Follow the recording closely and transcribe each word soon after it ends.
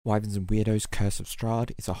Wyverns and Weirdos Curse of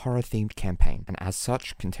Strahd is a horror-themed campaign, and as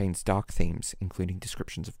such contains dark themes, including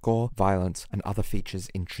descriptions of gore, violence, and other features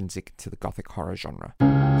intrinsic to the gothic horror genre.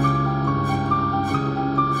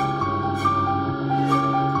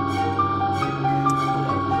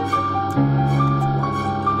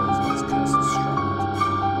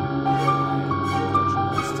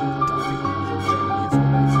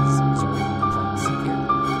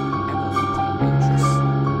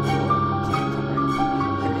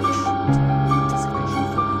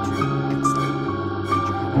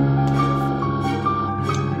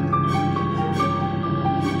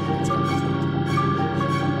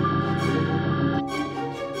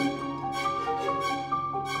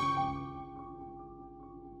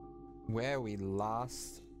 Where we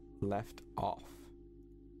last left off,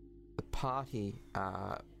 the party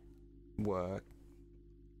were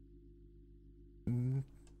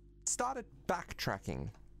started backtracking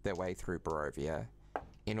their way through Barovia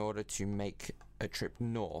in order to make a trip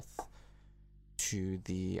north to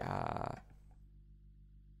the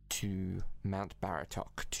to Mount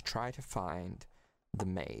Baratok to try to find the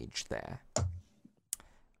mage there.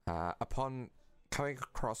 Upon coming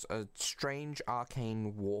across a strange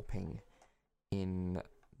arcane warping in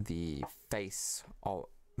the face of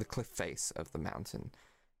the cliff face of the mountain,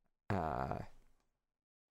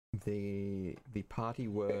 the party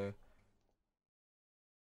were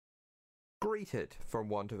greeted, for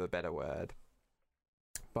want of a better word,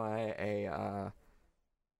 by a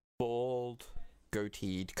bald,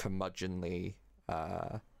 goateed, curmudgeonly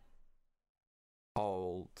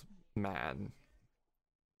old man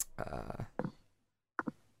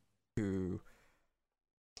who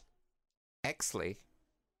Exley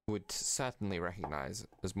would certainly recognize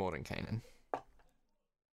as Mordenkainen.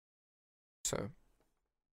 So,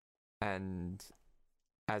 and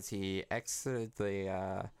as he exited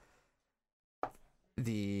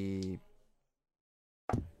the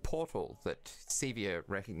portal that Sevia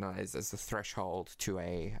recognized as the threshold to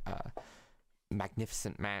a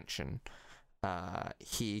magnificent mansion,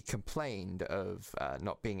 he complained of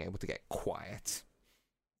not being able to get quiet.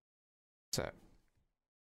 So,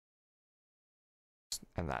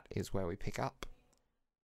 and that is where we pick up.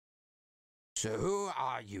 So who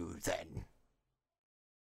are you then?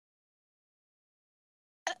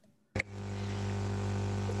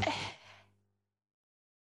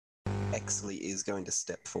 Exley is going to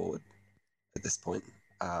step forward at this point,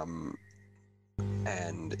 and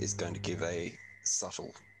is going to give a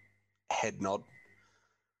subtle head nod,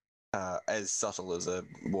 as subtle as a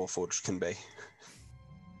Warforged can be.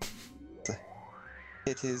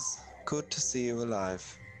 It is good to see you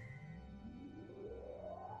alive.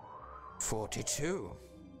 42.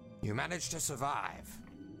 You managed to survive.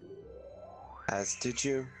 As did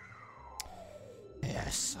you.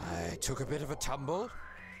 Yes, I took a bit of a tumble,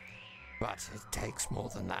 but it takes more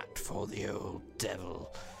than that for the old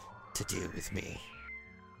devil to deal with me.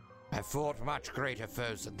 I've fought much greater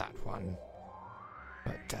foes than that one,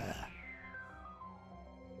 but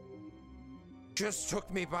just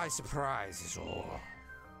took me by surprise is all.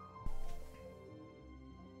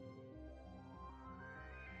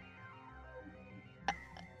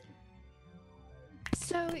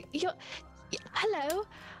 So, hello,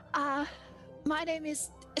 my name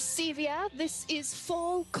is Sevia. This is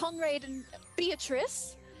Fall, Conrad, and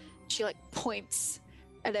Beatrice. She, points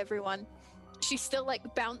at everyone. She's still,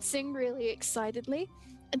 bouncing really excitedly.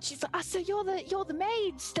 And she's like, so you're the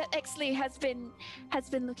mage that Exley has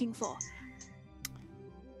been looking for.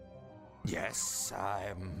 Yes, I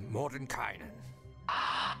am Mordenkainen,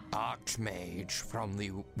 Archmage from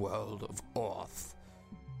the world of Orth.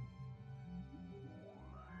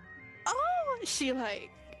 Oh, she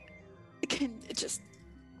can just...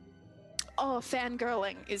 Oh,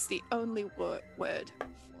 fangirling is the only word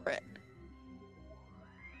for it.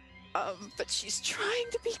 But she's trying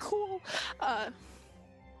to be cool.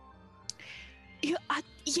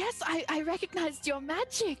 Yes, I recognized your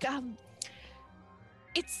magic.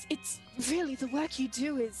 It's really, the work you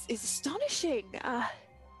do is astonishing.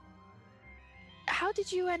 How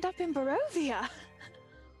did you end up in Barovia?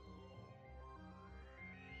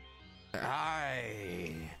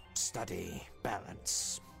 I study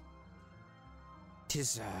balance.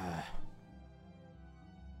 'Tis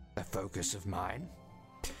a focus of mine.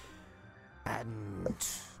 And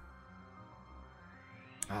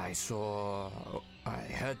I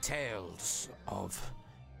heard tales of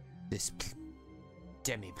this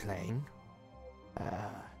demi-plane,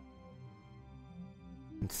 and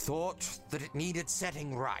thought that it needed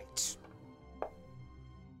setting right.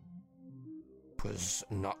 It was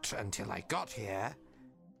not until I got here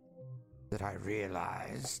that I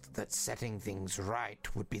realized that setting things right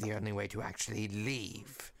would be the only way to actually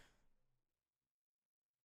leave.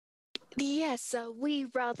 Yes, we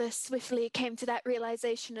rather swiftly came to that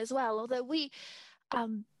realization as well, although we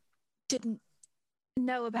didn't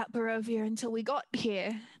know about Barovia until we got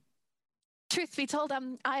here. Truth be told,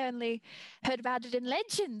 I only heard about it in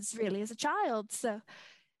legends, really, as a child, so...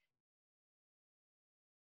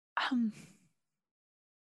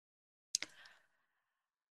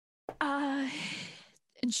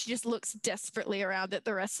 And she just looks desperately around at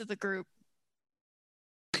the rest of the group.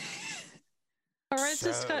 Alright,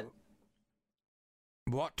 just cut.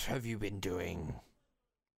 What have you been doing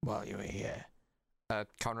while you were here?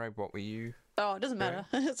 Conrad, what were you? Oh, it doesn't matter.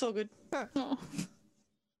 It's all good. Oh.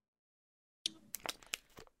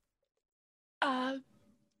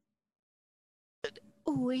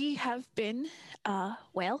 We have been, a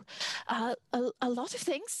lot of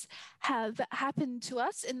things have happened to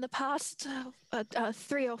us in the past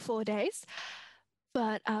 3 or 4 days,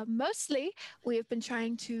 but mostly we have been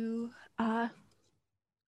trying to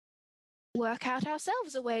work out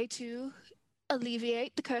ourselves a way to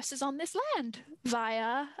alleviate the curses on this land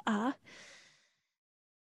via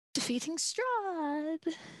defeating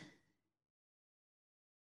Strahd.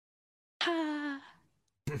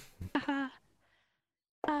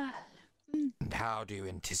 And how do you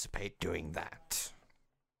anticipate doing that?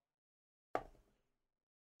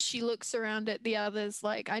 She looks around at the others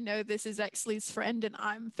like, I know this is Exley's friend and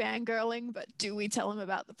I'm fangirling, but do we tell him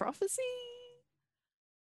about the prophecy?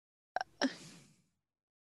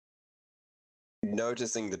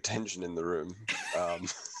 Noticing the tension in the room.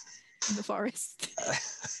 In the forest.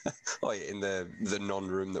 Oh yeah, in the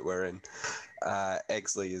non-room that we're in.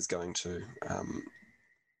 Exley is going to,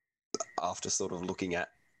 after sort of looking at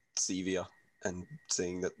Sevia and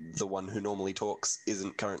seeing that the one who normally talks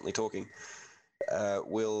isn't currently talking,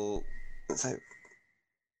 will say,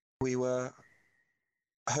 we were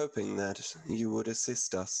hoping that you would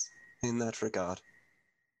assist us in that regard.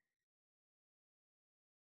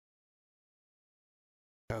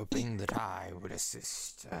 Hoping that I would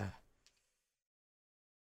assist.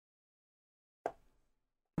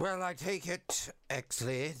 Well, I take it,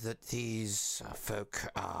 Exley, that these folk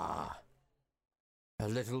are a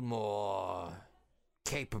little more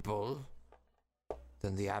capable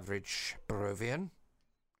than the average Barovian.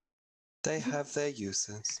 They have their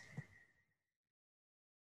uses.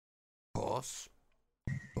 Of course.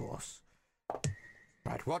 Of course.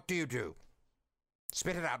 Right, what do you do?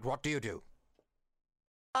 Spit it out, what do you do?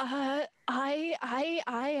 I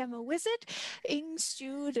am a wizarding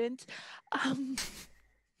student.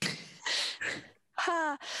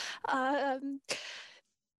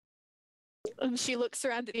 She looks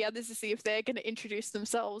around at the others to see if they're going to introduce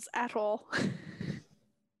themselves at all.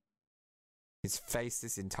 His face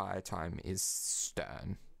this entire time is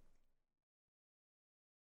stern.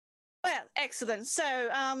 Well, excellent. So,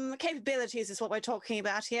 capabilities is what we're talking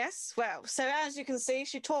about, yes? Well, so as you can see,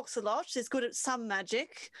 she talks a lot. She's good at some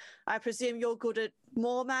magic. I presume you're good at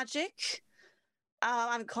more magic.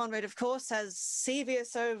 I'm Conrad, of course, as Sevia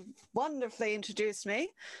so wonderfully introduced me.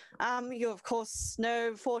 You, of course,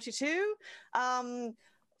 know 42.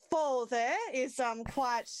 Fall there is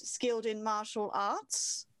quite skilled in martial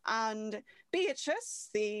arts. And Beatrice,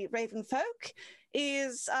 the Raven Folk,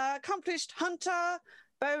 is accomplished hunter,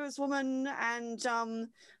 bowswoman, and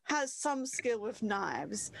has some skill with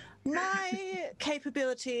knives. My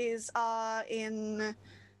capabilities are in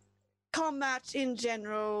combat in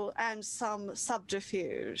general and some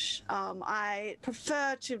subterfuge. I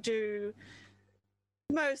prefer to do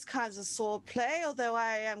most kinds of sword play, although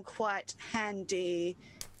I am quite handy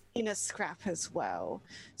in a scrap as well.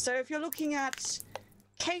 So if you're looking at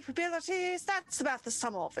capabilities, that's about the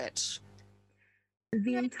sum of it.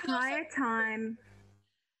 The entire time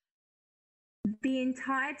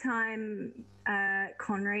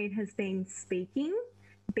Conrad has been speaking,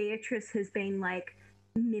 Beatrice has been like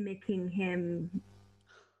mimicking him,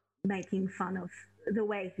 making fun of the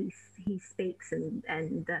way he speaks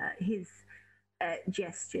and his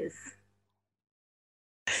gestures.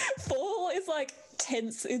 Fall is like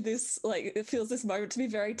tense in this, like it feels this moment to be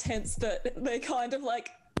very tense, but they kind of like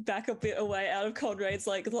back a bit away out of Conrad's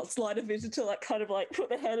like line of vision to like kind of like put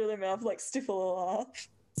their hand in their mouth, like stifle a laugh.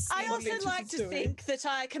 I also like to think that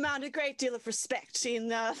I command a great deal of respect in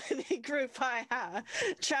the group I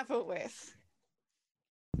travel with.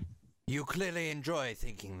 You clearly enjoy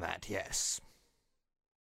thinking that, yes.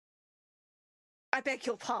 I beg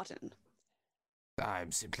your pardon.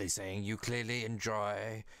 I'm simply saying you clearly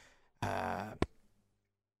enjoy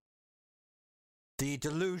the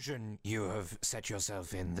delusion you have set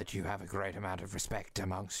yourself in that you have a great amount of respect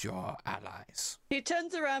amongst your allies. He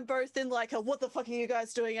turns around both in like a "what the fuck are you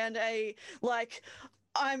guys doing" and a like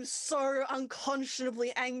 "I'm so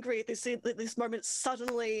unconscionably angry at this moment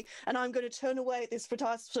suddenly, and I'm going to turn away at this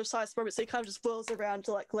precise moment." So he kind of just whirls around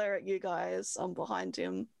to like glare at you guys behind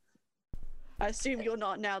him. I assume you're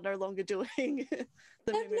no longer doing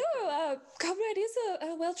the mimic. No, Comrade is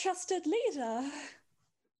a well-trusted leader.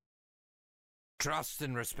 Trust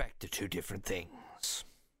and respect are two different things.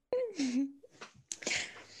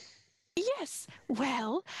 Yes,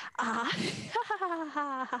 well,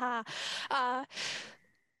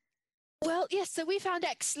 well, yes, so we found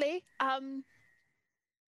Exley.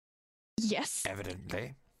 Yes.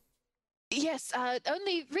 Evidently. Yes,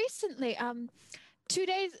 only recently, 2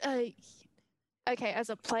 days, okay, as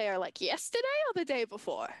a player, like yesterday or the day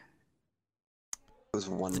before? It was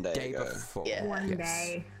one The day day ago. before. Yeah. One yes.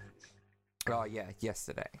 day. Oh, yeah,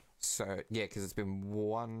 yesterday. So, yeah, because it's been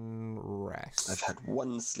one rest. I've had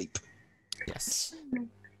one sleep. Yes.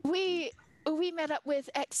 We met up with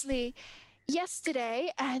Exley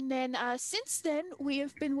yesterday, and then since then we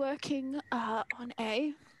have been working on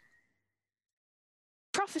a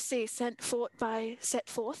prophecy set forth by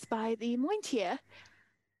the Mointier,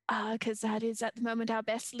 because that is at the moment our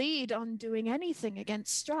best lead on doing anything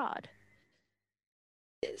against Strahd.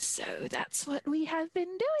 So that's what we have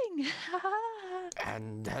been doing.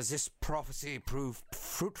 And has this prophecy proved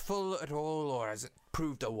fruitful at all, or has it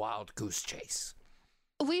proved a wild goose chase?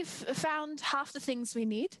 We've found half the things we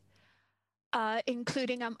need,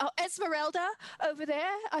 including Esmeralda over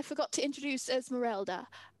there. I forgot to introduce Esmeralda.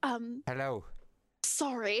 Hello.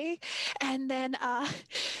 Sorry. And then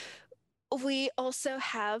we also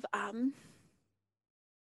have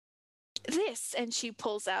this, and she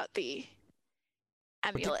pulls out the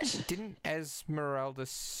But amulet. didn't Esmeralda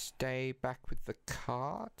stay back with the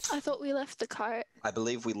cart? I thought we left the cart. I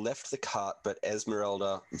believe we left the cart, but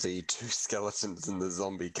Esmeralda, the two skeletons, and the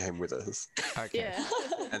zombie came with us. Okay. Yeah.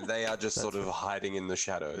 And they are just sort of hiding in the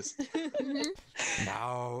shadows.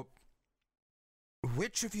 Now,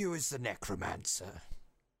 which of you is the necromancer?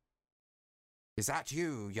 Is that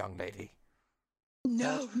you, young lady?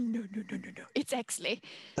 No. It's Exley.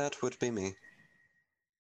 That would be me.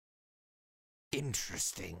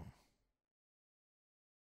 Interesting.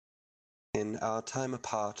 In our time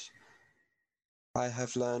apart, I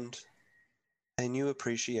have learned a new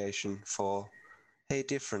appreciation for a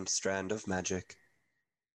different strand of magic.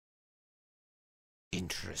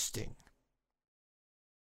 Interesting.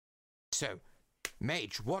 So,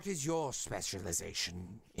 Mage, what is your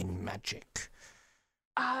specialization in magic?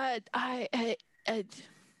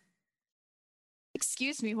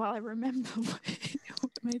 Excuse me while I remember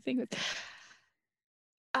what my thing was.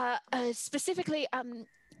 Specifically,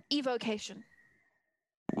 evocation.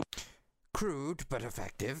 Crude but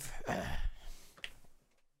effective.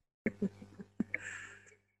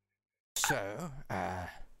 So,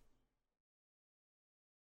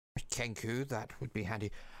 Kenku, that would be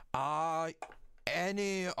handy. Are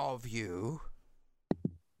any of you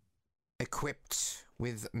equipped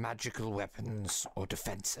with magical weapons or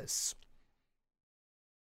defenses?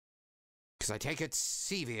 Because I take it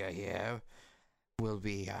Sevia here will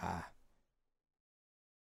be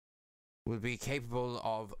capable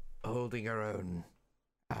of holding her own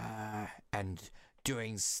and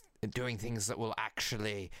doing things that will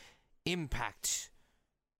actually impact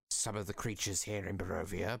some of the creatures here in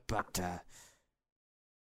Barovia, but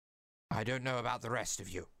I don't know about the rest of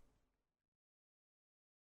you.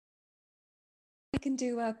 I can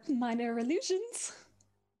do minor illusions.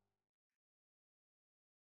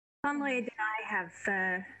 Conrad and I have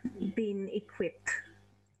been equipped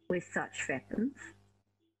with such weapons.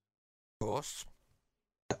 Of course.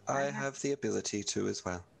 I have the ability to as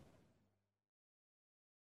well.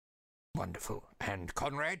 Wonderful. And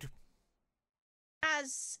Conrad?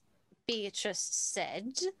 As Beatrice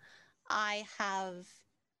said, I have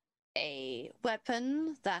a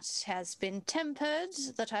weapon that has been tempered,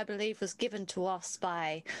 that I believe was given to us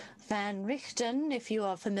by Van Richten, if you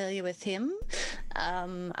are familiar with him,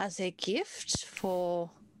 as a gift to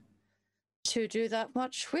do that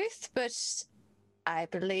much with. But I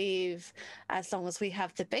believe as long as we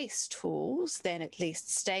have the base tools, then at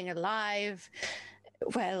least staying alive,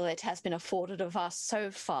 well, it has been afforded of us so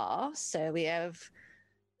far. So we have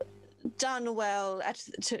done well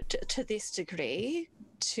to this degree.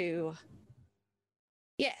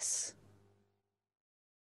 Yes.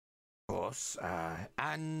 Of course.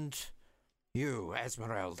 And you,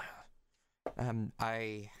 Esmeralda?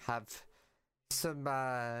 I have some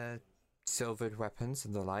silvered weapons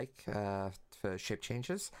and the like for shape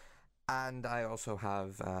changes. And I also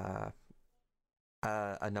have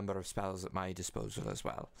a number of spells at my disposal as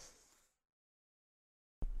well.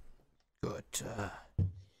 Good.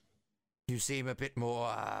 You seem a bit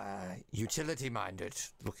more utility-minded,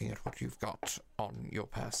 looking at what you've got on your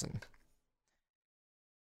person.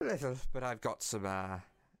 A little, but I've got some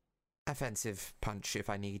offensive punch if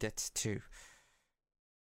I need it, too.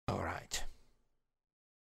 All right.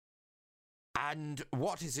 And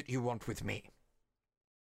what is it you want with me?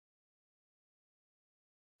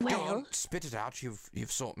 Go Well, on, spit it out.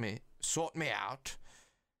 You've sought me out.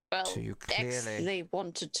 Well, So you clearly- they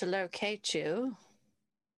wanted to locate you.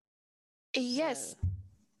 yes,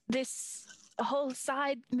 this whole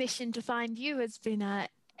side mission to find you has been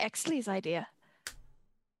Exley's idea.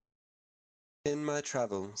 In my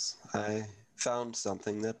travels, I found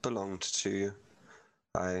something that belonged to you.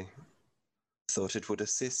 I thought it would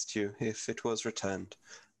assist you if it was returned,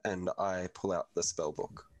 and I pull out the spell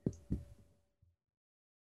book.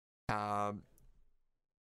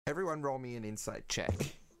 Everyone roll me an insight check.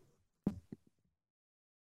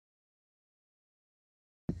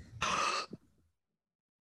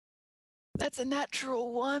 That's a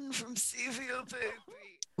natural 1 from Sevia, baby.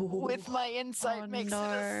 With my insight makes it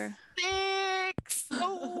a 6.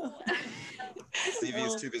 Oh.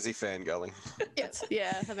 Stevie's too busy fangirling. Yes,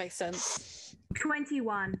 yeah, that makes sense.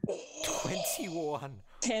 21. 21.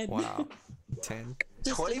 10. Wow. 10.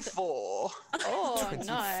 24! Oh, 24.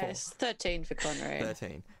 nice. 13 for Conrad.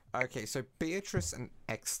 13. Okay, so Beatrice and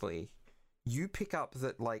Exley, you pick up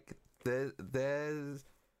that, like, there's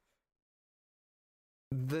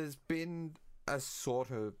been a sort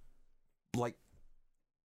of, like,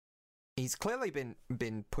 he's clearly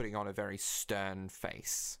been putting on a very stern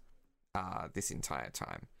face this entire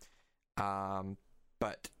time.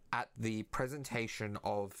 But at the presentation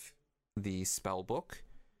of the spell book,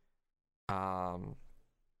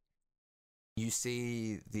 you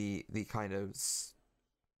see the kind of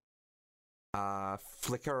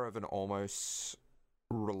flicker of an almost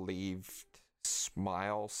relieved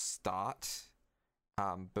smile start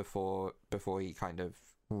before he kind of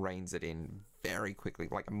reins it in very quickly,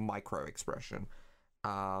 like a micro expression.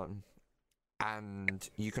 And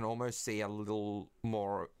you can almost see a little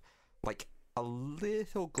more, like a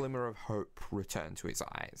little glimmer of hope return to his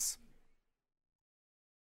eyes.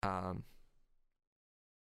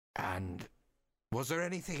 And was there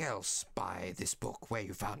anything else by this book where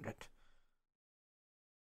you found it?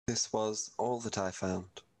 This was all that I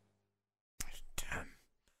found. Damn.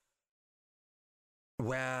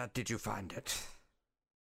 Where did you find it?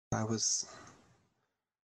 I was...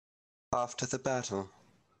 After the battle,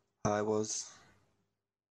 I was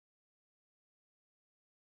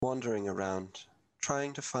wandering around,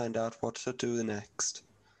 trying to find out what to do next,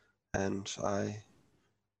 and I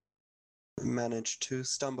managed to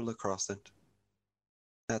stumble across it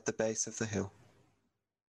at the base of the hill.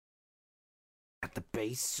 At the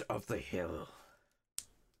base of the hill.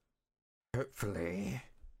 Hopefully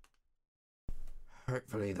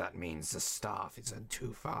that means the staff isn't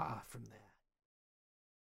too far from there.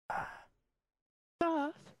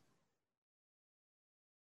 Staff?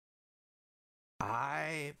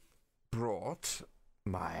 I brought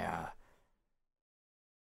my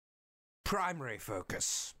primary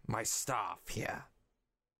focus, my staff here.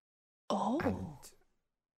 Oh. And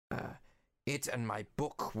it and my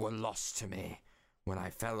book were lost to me when I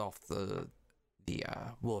fell off the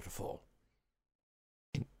waterfall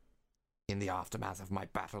in the aftermath of my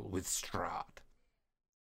battle with Strahd.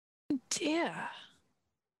 Dear.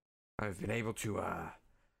 I've been able to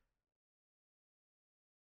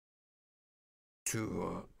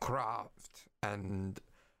craft and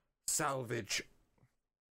salvage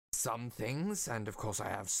some things, and of course I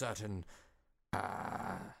have certain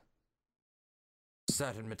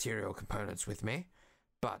material components with me,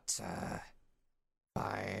 but if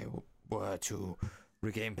I were to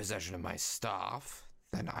regain possession of my staff,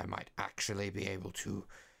 then I might actually be able to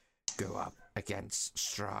go up against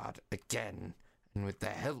Strahd again, and with the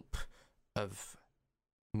help of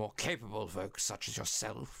more capable folks such as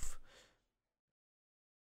yourself,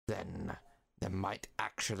 then there might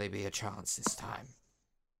actually be a chance this time.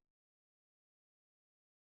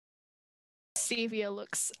 Sevia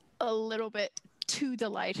looks a little bit too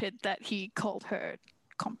delighted that he called her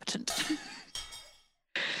competent.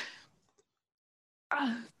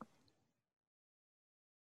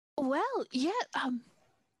 Well, yeah,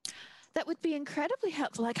 that would be incredibly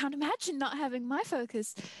helpful. I can't imagine not having my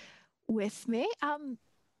focus with me. Are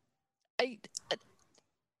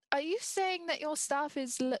you saying that your staff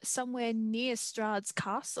is somewhere near Strahd's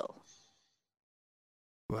castle?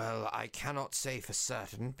 Well, I cannot say for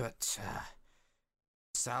certain, but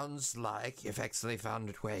sounds like if Exley found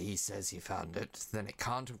it where he says he found it, then it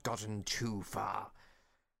can't have gotten too far.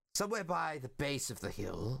 Somewhere by the base of the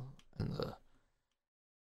hill, and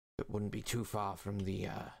it wouldn't be too far from the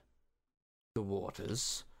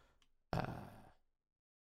waters.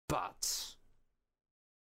 But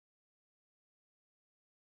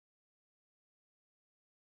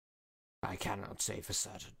I cannot say for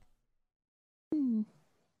certain.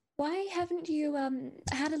 Why haven't you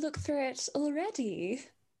had a look through it already?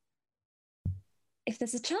 If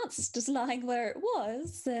there's a chance it's just lying where it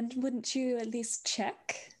was, then wouldn't you at least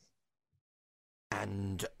check?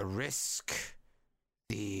 And risk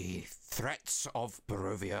the threats of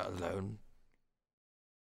Barovia alone?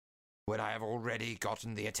 When I have already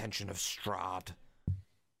gotten the attention of Strahd?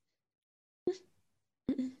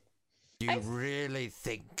 Do you really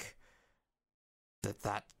think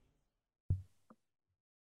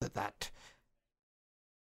that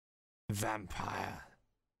vampire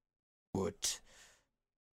would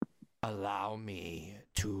allow me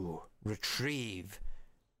to retrieve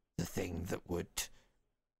the thing that would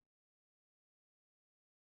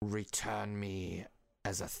return me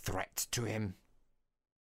as a threat to him?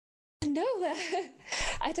 No,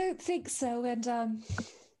 I don't think so. And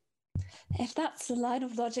if that's the line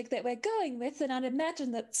of logic that we're going with, then I'd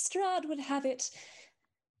imagine that Strahd would have it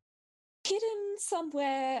hidden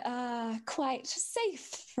somewhere quite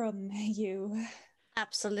safe from you.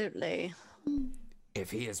 Absolutely.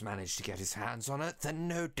 If he has managed to get his hands on it, then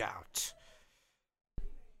no doubt.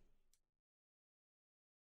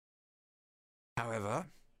 However,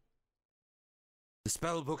 the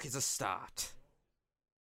spell book is a start.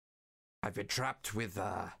 I've been trapped with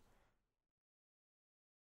a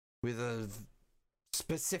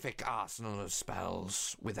specific arsenal of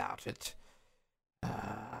spells. Without it,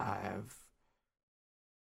 I have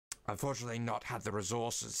unfortunately not had the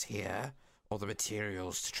resources here or the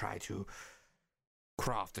materials to try to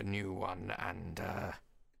craft a new one and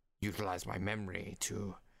utilize my memory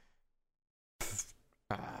to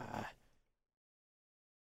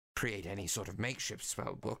create any sort of makeshift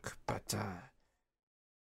spell book. But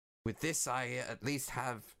with this, I at least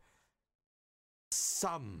have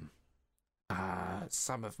some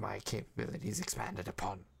of my capabilities expanded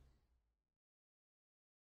upon.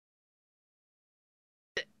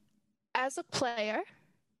 As a player,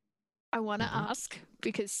 I want to ask,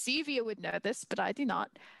 because Sevia would know this, but I do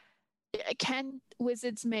not. Can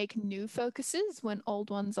wizards make new focuses when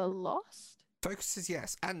old ones are lost? Focuses,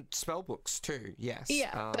 yes, and spell books too, yes.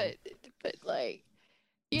 Yeah, but like,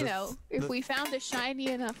 you know, if we found a shiny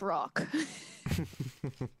enough rock.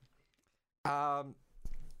 Yeah,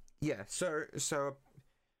 so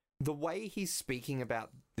the way he's speaking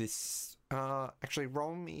about this, actually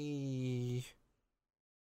roll me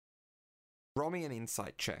an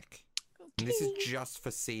insight check. Okay. And this is just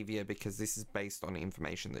for Sevia because this is based on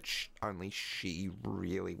information that only she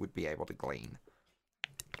really would be able to glean.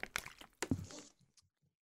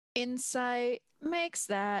 Insight makes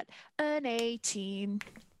that an 18.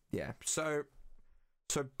 Yeah, so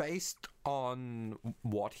based on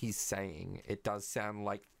what he's saying, it does sound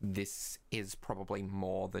like this is probably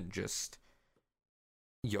more than just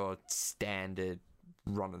your standard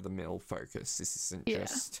run-of-the-mill focus. This isn't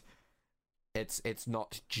just... It's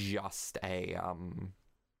not just a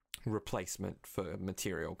replacement for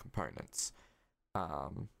material components.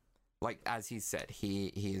 Like, as he said,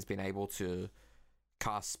 he has been able to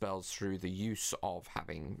cast spells through the use of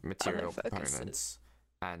having material components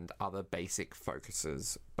and other basic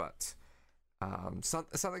focuses, but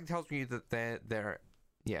something tells me that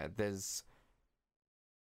there's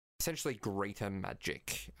essentially greater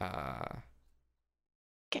magic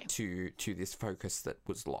to this focus that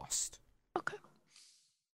was lost. Okay.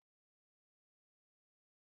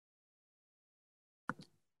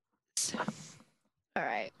 So, all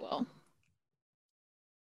right, well.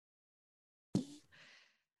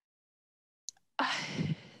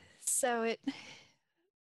 So it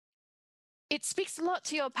speaks a lot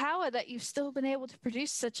to your power that you've still been able to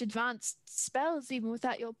produce such advanced spells even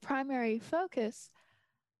without your primary focus.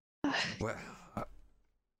 Well,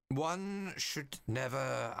 one should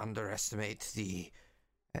never underestimate the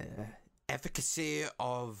efficacy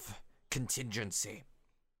of contingency.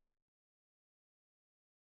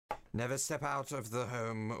 Never step out of the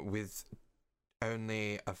home with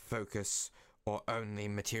only a focus or only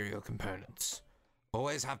material components.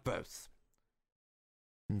 Always have both.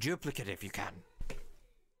 Duplicate if you can.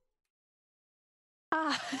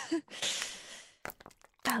 Well,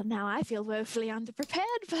 now I feel woefully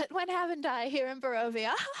underprepared, but when haven't I here in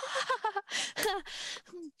Barovia?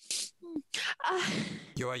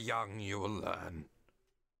 You are young, you will learn.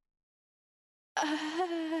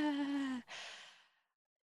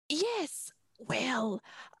 Yes. Well,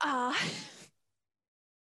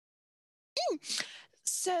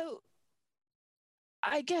 so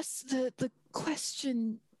I guess the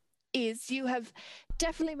question is, you have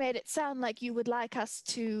definitely made it sound like you would like us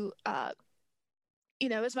to,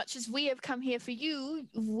 as much as we have come here for you,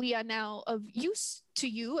 we are now of use to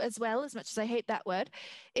you as well, as much as I hate that word,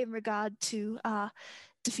 in regard to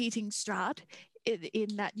defeating Strahd,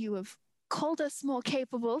 in that you have called us more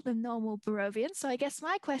capable than normal Barovians. So I guess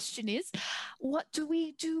my question is, what do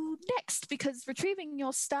we do next? Because retrieving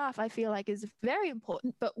your staff, I feel like, is very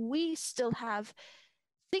important, but we still have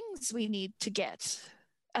things we need to get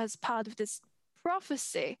as part of this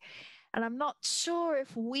prophecy. And I'm not sure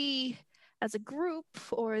if we, as a group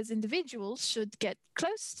or as individuals, should get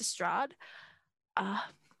close to Strahd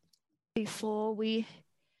before we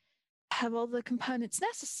have all the components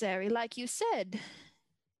necessary. Like you said,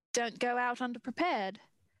 don't go out underprepared.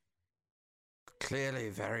 Clearly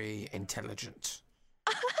very intelligent.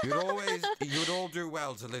 You'd all do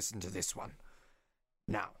well to listen to this one.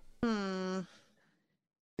 Now,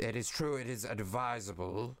 it is true, it is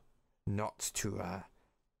advisable not to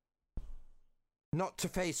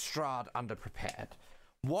face Strahd underprepared.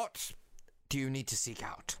 What do you need to seek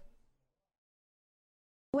out?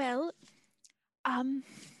 Well,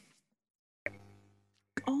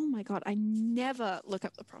 oh my god, I never look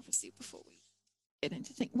up the prophecy before we get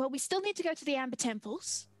into things. Well, we still need to go to the Amber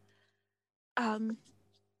Temples.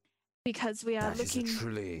 Because we are looking... That is a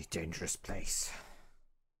truly dangerous place.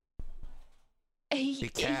 Be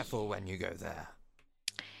careful when you go there.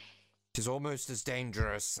 It is almost as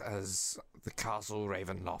dangerous as the Castle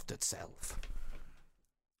Ravenloft itself.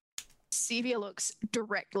 Sevia looks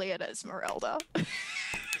directly at Esmeralda.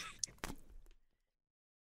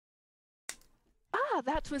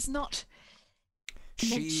 That was not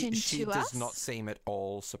mentioned she to us. She does not seem at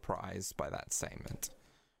all surprised by that statement.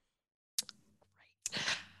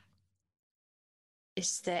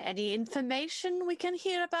 Is there any information we can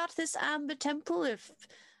hear about this Amber Temple, if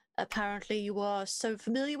apparently you are so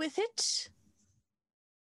familiar with it?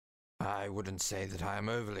 I wouldn't say that I am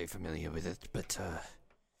overly familiar with it, but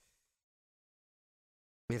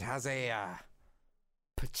it has a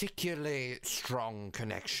particularly strong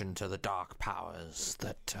connection to the dark powers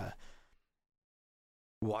that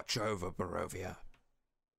watch over Barovia.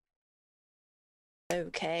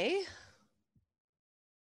 Okay.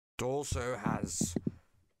 It also has,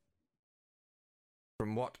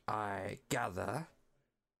 from what I gather,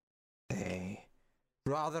 a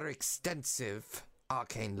rather extensive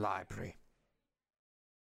arcane library.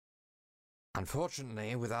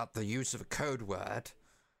 Unfortunately, without the use of a code word,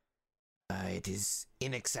 it is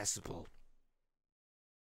inaccessible.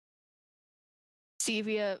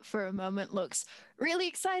 Sevia, for a moment, looks really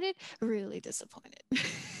excited, really disappointed.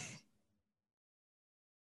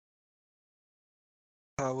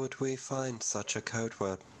 How would we find such a code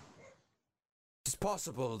word? It's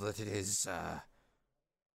possible that it is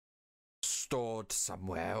stored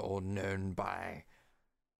somewhere or known by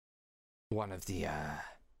one of the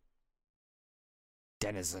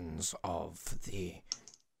denizens of the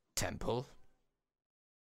temple.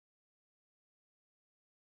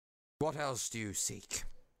 What else do you seek?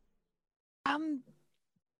 I'm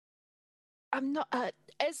not.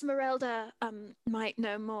 Esmeralda might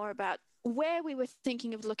know more about where we were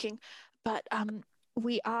thinking of looking, but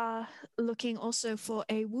we are looking also for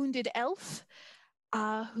a wounded elf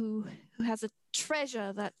who has a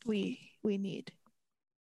treasure that we need.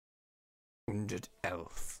 Wounded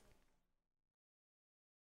elf.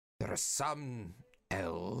 There are some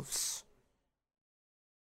elves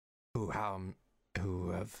who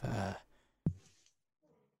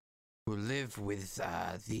live with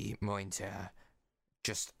the Mointer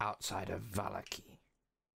just outside of Vallaki.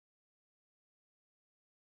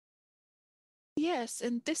 Yes,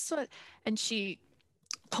 and this one, and she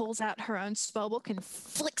pulls out her own spellbook and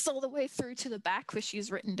flicks all the way through to the back where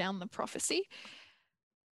she's written down the prophecy.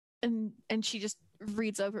 And she just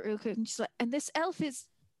reads over it real quick, and she's like, and this elf is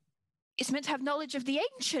meant to have knowledge of the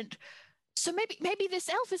ancient. So maybe this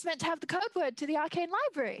elf is meant to have the code word to the arcane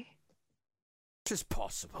library. It is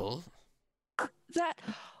possible.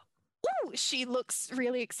 She looks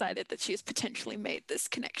really excited that she has potentially made this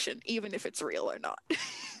connection, even if it's real or not.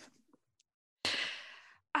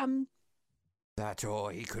 That,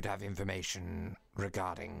 or he could have information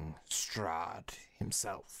regarding Strahd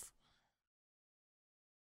himself.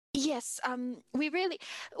 Yes, we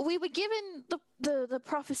were given the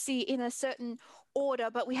prophecy in a certain order,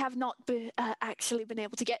 but we have not actually been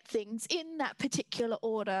able to get things in that particular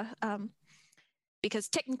order. because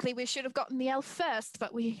technically we should have gotten the elf first,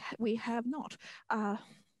 but we have not.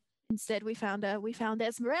 Instead, we found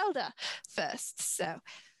Esmeralda first. So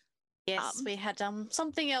Yes, we had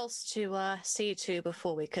something else to see to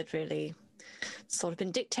before we could really sort of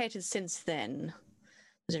been dictated since then.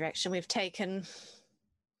 The direction we've taken.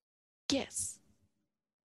 yes.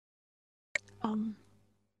 Well,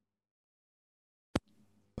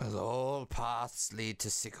 all paths lead to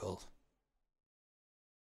Sickle.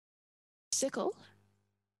 Sickle?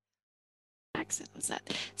 What accent was that?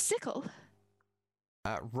 Sickle?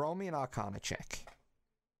 Roll me an Arcana check.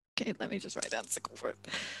 Okay, let me just write down sickle for it.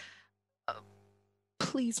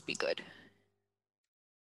 Please be good.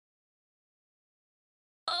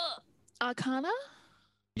 Arcana?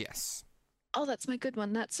 Yes. Oh, that's my good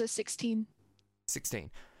one. That's a 16.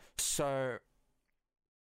 16. So,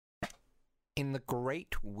 in the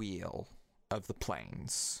Great Wheel of the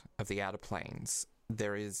Plains, of the Outer Plains,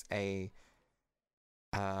 there is a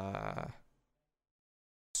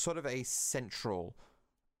sort of a central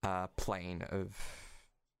plane of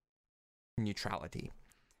neutrality,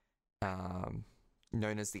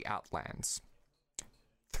 known as the Outlands,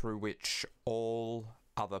 through which all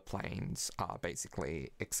other planes are basically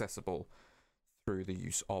accessible through the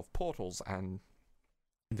use of portals and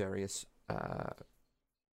various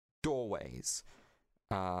doorways.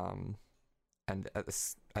 And at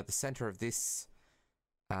the center of this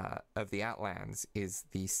of the Outlands is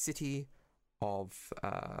the city of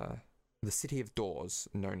doors,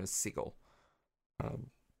 known as Sigil.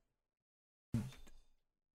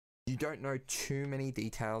 You don't know too many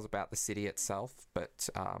details about the city itself, but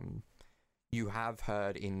you have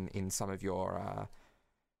heard in some of your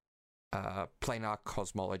planar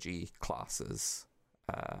cosmology classes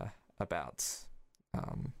about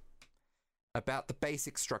the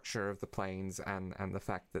basic structure of the planes and the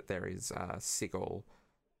fact that there is Sigil,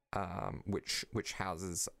 which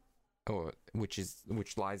houses, or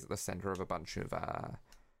which lies at the center of a bunch of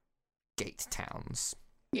gate towns.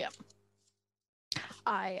 Yeah.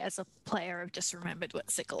 I, as a player, have just remembered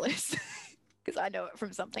what sickle is because I know it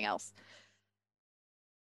from something else.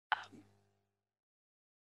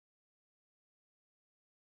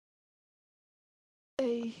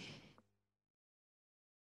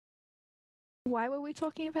 Why were we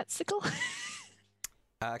talking about sickle?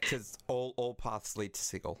 Because all paths lead to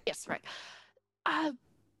Sigil. Yes, right.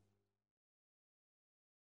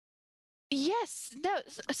 Yes, no.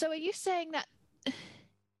 So are you saying that?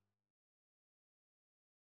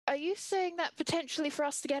 Are you saying that potentially for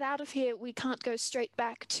us to get out of here, we can't go straight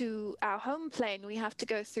back to our home plane? We have to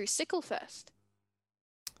go through Sickle first?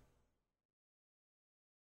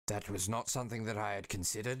 That was not something that I had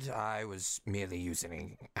considered. I was merely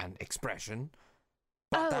using an expression.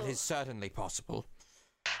 But that is certainly possible.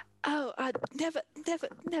 Oh, never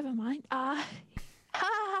mind.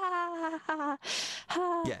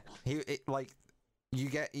 Yeah, you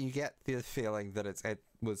get the feeling that it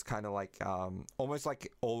was kind of like almost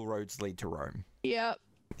like all roads lead to Rome. Yep.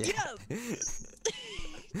 Yeah.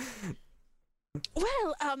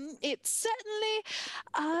 Well, it's certainly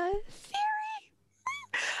a theory.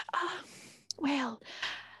 Well,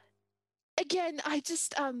 again, I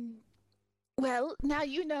just well, now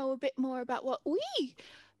you know a bit more about what we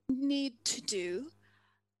need to do.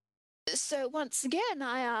 So once again,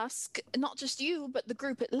 I ask not just you, but the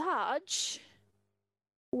group at large,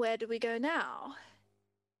 where do we go now?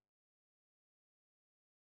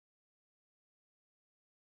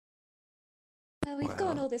 We've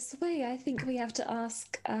gone all this way. I think we have to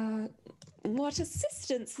ask what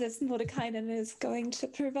assistance this Mordekainen is going to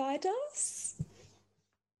provide us.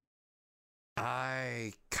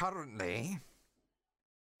 I currently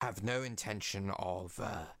have no intention of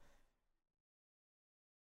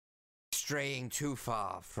straying too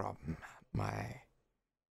far from my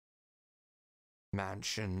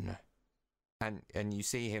mansion. And you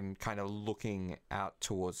see him kind of looking out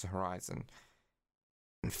towards the horizon.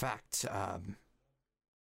 In fact,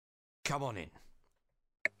 come on in.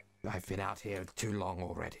 I've been out here too long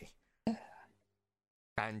already.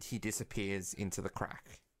 And he disappears into the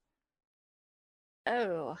crack.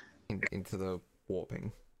 Oh. Into the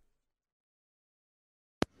warping.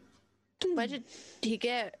 Where did he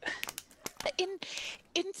go? In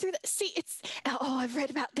through the... See, it's... Oh, I've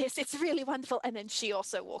read about this. It's really wonderful. And then she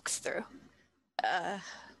also walks through.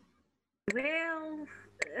 Well,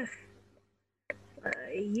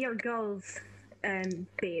 here goes, and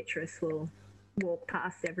Beatrice will walk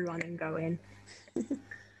past everyone and go in.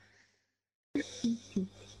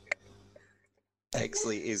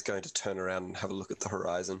 Exley is going to turn around and have a look at the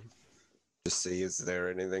horizon to see is there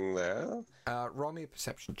anything there. Roll me a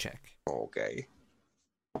perception check. Okay.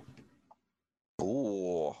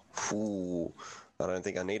 Ooh. I don't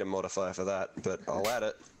think I need a modifier for that, but I'll add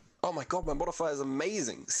it. Oh my god, my modifier is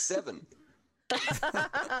amazing. 7.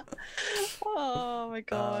 Oh my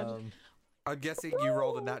god. I'm guessing you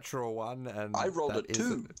rolled a natural 1, and I rolled that a is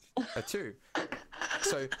 2. A 2.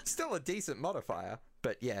 So still a decent modifier,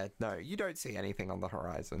 but yeah, no, you don't see anything on the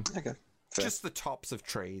horizon. Okay, fair. Just the tops of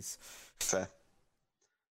trees. Fair.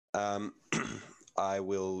 I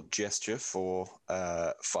will gesture for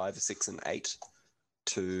 5, 6, and 8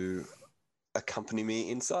 to accompany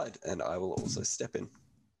me inside, and I will also step in.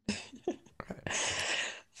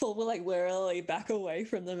 Paul will like warily back away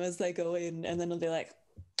from them as they go in, and then he'll be like,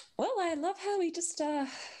 "Well, I love how we just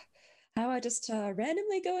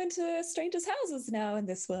randomly go into strangers' houses now in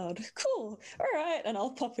this world. Cool. All right," and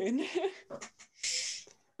I'll pop in.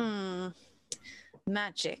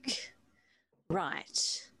 Magic.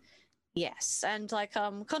 Right. Yes, and like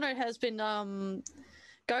Conrad has been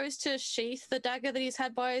goes to sheath the dagger that he's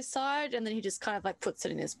had by his side, and then he just kind of like puts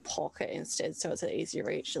it in his pocket instead, so it's an easy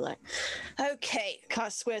reach. You're like, okay, kind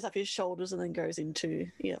of squares up his shoulders and then goes into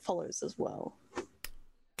follows as well.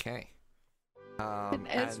 Okay. And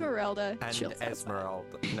Esmeralda. And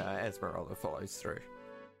Esmeralda follows through.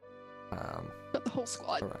 Got the whole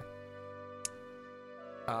squad. All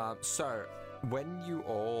right. So when you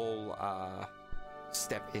all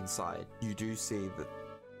step inside, you do see that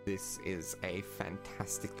this is a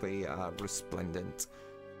fantastically resplendent,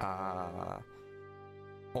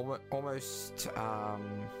 almost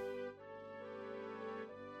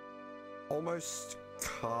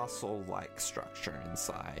castle-like structure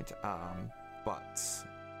inside, but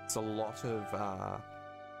it's a lot of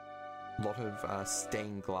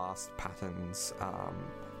stained glass patterns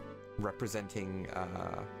representing.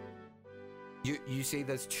 You see,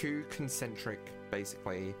 there's 2 concentric,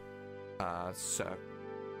 basically,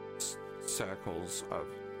 circles of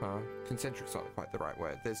concentric's not quite the right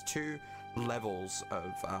word. There's 2 levels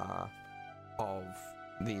of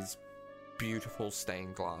these beautiful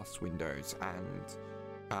stained glass windows, and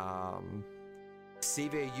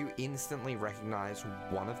Sevia, you instantly recognize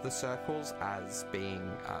one of the circles as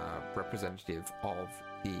being representative of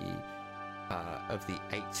the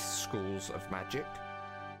 8 schools of magic.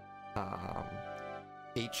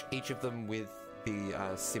 Each of them with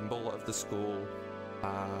the symbol of the school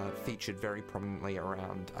featured very prominently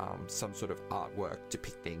around some sort of artwork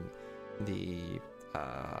depicting the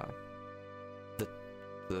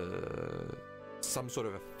some sort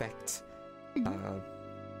of effect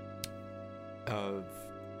of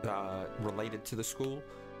related to the school.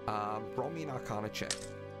 Roll me an Arcana check.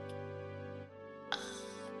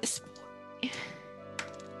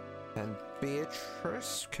 And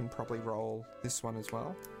Beatrice can probably roll this one as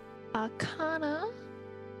well. Arcana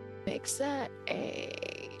makes that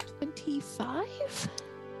a 25.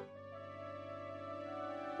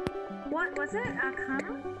 What was it?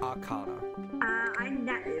 Arcana? Arcana. I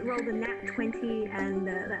rolled a nat 20, and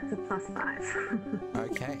that's a +5.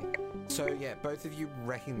 Okay. So yeah, both of you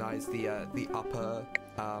recognize the upper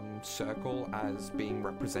circle as being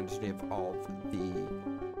representative of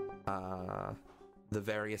the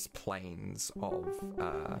various planes of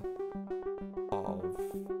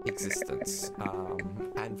existence,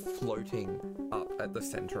 and floating up at the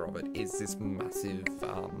center of it is this massive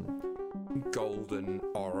golden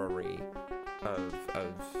orrery of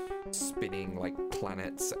spinning like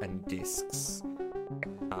planets and discs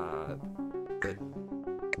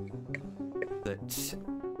that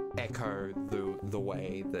echo the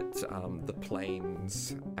way that the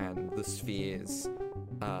planes and the spheres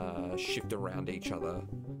shift around each other.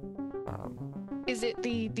 Is it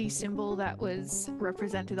the symbol that was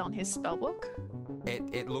represented on his spellbook?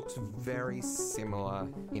 It looks very similar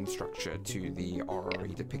in structure to the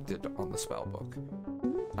orrery depicted on the spellbook.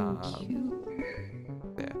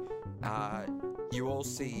 Yeah. You all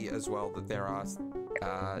see as well that there are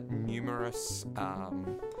numerous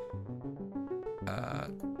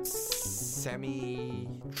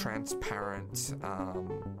semi-transparent,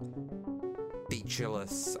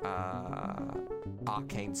 featureless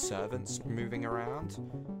arcane servants moving around,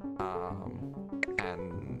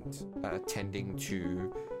 and tending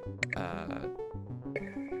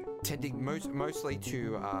mostly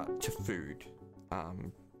to food,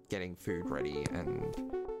 getting food ready and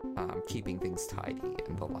keeping things tidy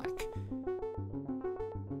and the like.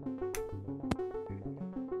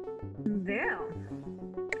 Well,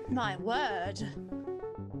 My word.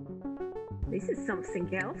 this is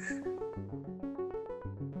something else.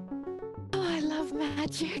 Oh, I love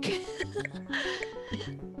magic.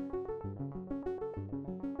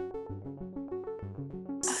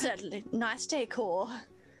 Certainly. Nice decor.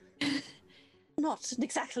 not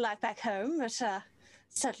exactly like back home, but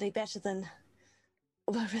certainly better than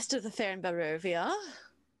the rest of the fair in Barovia.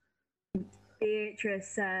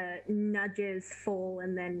 Beatrice nudges Fall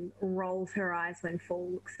and then rolls her eyes when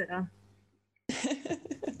Fall looks at her.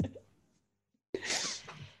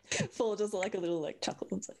 Fall does like a little like chuckle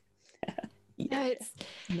and say, No,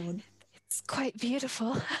 it's quite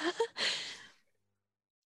beautiful.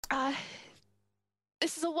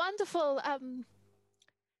 This is a wonderful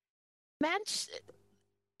mansion.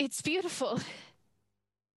 It's beautiful.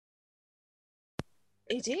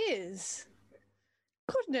 It is.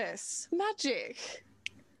 Goodness, magic.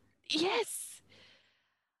 Yes.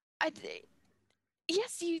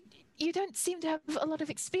 Yes, you don't seem to have a lot of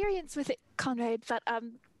experience with it, Conrad, but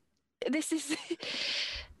this is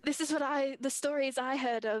the stories I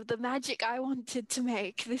heard of, the magic I wanted to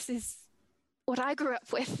make. This is what I grew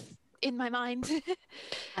up with in my mind.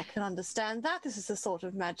 I can understand that. This is the sort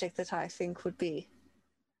of magic that I think would be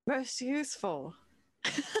most useful.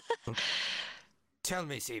 Tell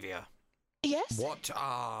me, Sevia. Yes? What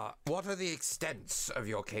are the extents of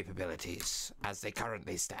your capabilities as they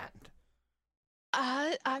currently stand?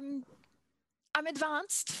 I'm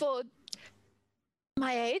advanced for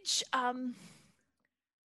my age.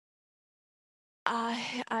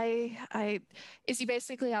 Is he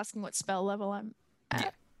basically asking what spell level I'm at?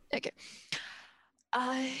 Yeah. Okay.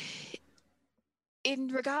 In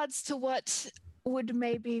regards to what would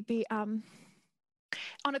maybe be on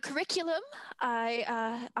a curriculum,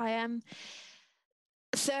 I am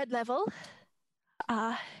 3rd level,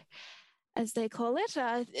 as they call it.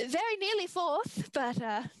 Very nearly 4th,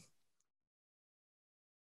 but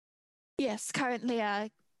yes, currently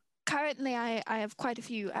I have quite a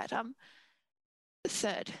few at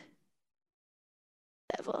 3rd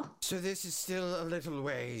level. So this is still a little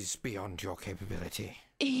ways beyond your capability.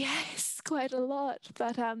 Yes, quite a lot,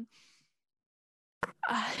 but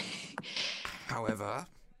However,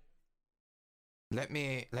 let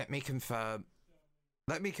me confirm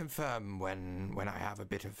when I have a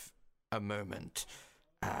bit of a moment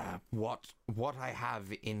what I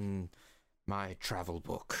have in my travel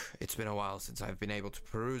book. It's been a while since I've been able to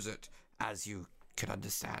peruse it, as you can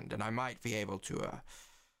understand, and I might be able to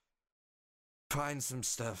find some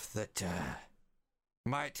stuff that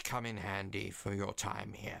might come in handy for your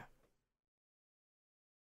time here.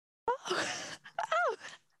 oh,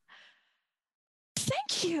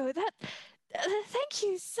 thank you. Thank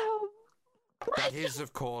you so much. That is,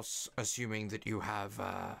 of course, assuming that you have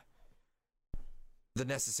the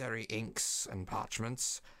necessary inks and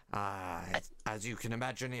parchments. As you can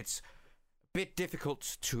imagine, it's a bit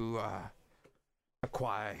difficult to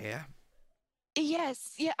acquire here.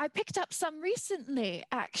 Yes, yeah, I picked up some recently,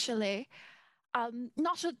 actually.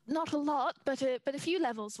 Not a lot, but a few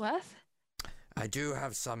levels worth. I do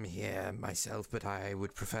have some here myself, but I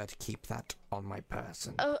would prefer to keep that on my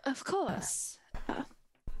person. Oh, of course.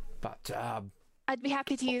 But I'd be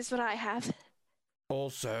happy to use what I have.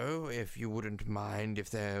 also, if you wouldn't mind, if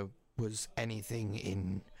there was anything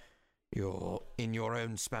in your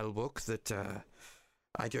own spell book that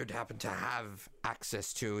I don't happen to have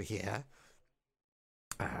access to here,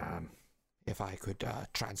 if I could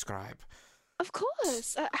transcribe. Of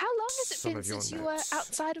course. How long has it Some been of your since you were notes.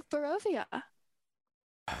 outside of Barovia?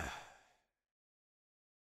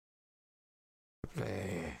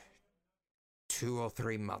 Probably 2 or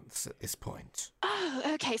 3 months at this point. Oh,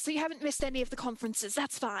 okay. So you haven't missed any of the conferences.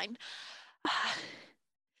 That's fine.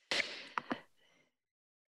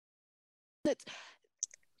 That's...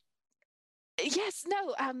 Yes.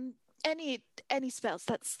 No. Any spells.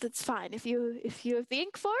 That's fine. If you have the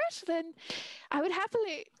ink for it, then I would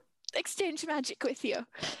happily exchange magic with you.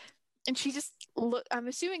 And she just look. I'm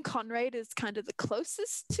assuming Conrad is kind of the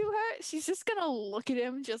closest to her. She's just gonna look at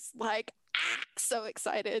him, just like so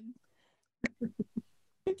excited.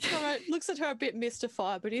 Conrad looks at her a bit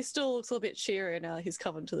mystified, but he still looks a little bit cheery now. He's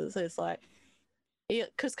coming to this. So it's like he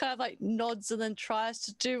just kind of like nods and then tries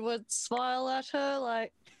to do a smile at her,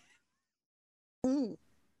 like,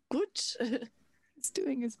 good. He's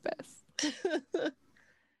doing his best.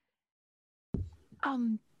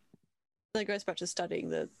 Then goes back to studying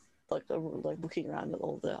like looking around at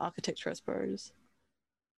all the architecture, I suppose.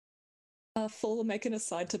 Full making a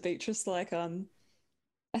aside to Beatrice, like, I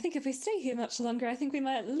think if we stay here much longer, I think we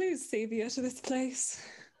might lose Sevia to this place.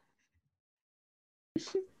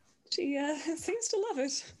 She seems to love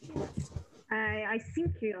it. I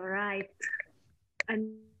think you're right.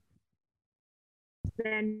 And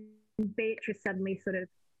then Beatrice suddenly sort of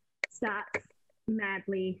starts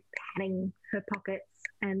madly patting her pockets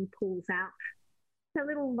and pulls out a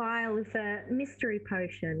little vial of a mystery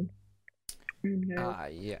potion. And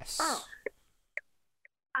goes, Yes. "Oh,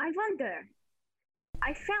 I wonder.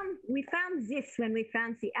 We found this when we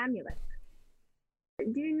found the amulet.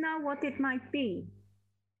 Do you know what it might be?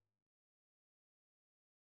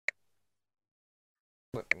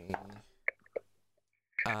 Let me.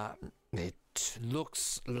 It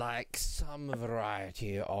looks like some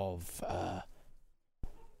variety of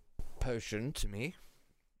potion to me.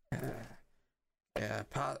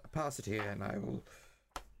 Pass it here, and I will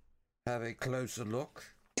have a closer look.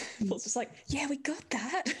 Paul's just like, yeah, we got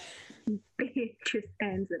that. Beatrice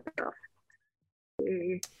hands it off.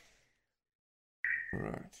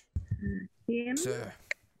 Right. Him? So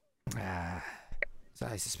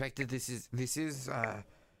I suspected this is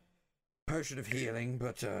potion of healing,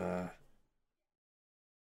 but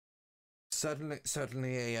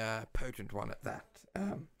certainly a potent one at that.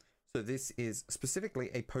 So this is specifically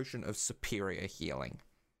a potion of superior healing.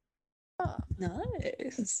 Oh,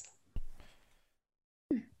 nice.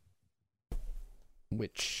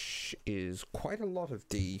 Which is quite a lot of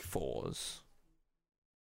D4s.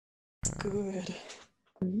 Good.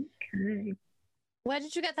 Okay. Where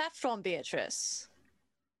did you get that from, Beatrice?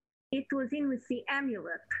 It was in with the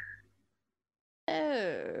amulet.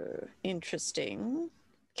 Oh, interesting.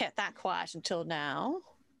 Kept that quiet until now.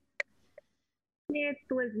 It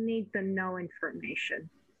was need to know information.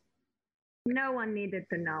 No one needed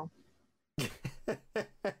to know.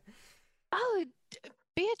 Oh,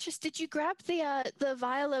 Beatrice, did you grab the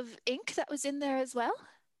vial of ink that was in there as well?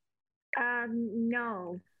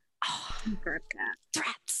 No. Oh, Grab that.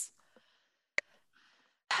 rats!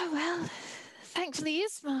 Oh well, thankfully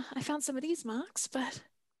I found some of these marks, but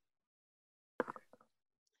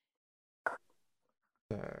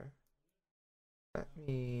So let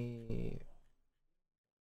me.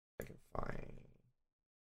 I can find.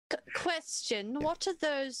 Question, Yeah. what are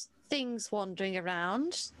those things wandering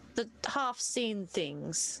around? The half-seen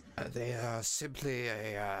things? They are simply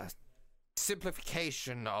a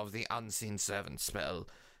simplification of the unseen servant spell,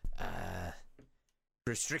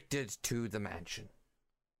 restricted to the mansion.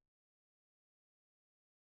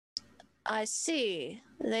 I see.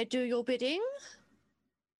 They do your bidding?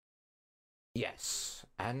 Yes,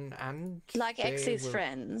 and Like they Ex's will-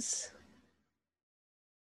 friends?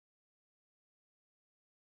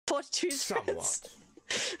 Fortitude's Somewhat, friends?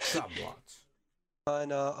 somewhat.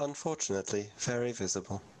 Mine are unfortunately very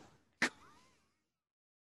visible.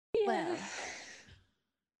 Well,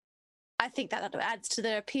 I think that adds to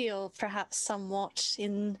their appeal, perhaps somewhat,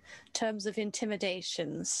 in terms of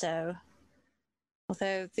intimidation. So,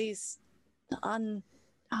 although these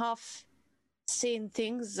half-seen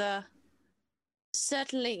things are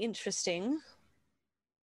certainly interesting.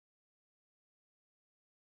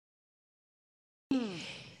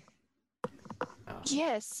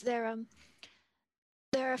 yes, there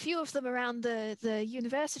are a few of them around the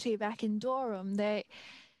university back in Durham. They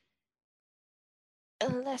are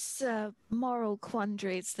less moral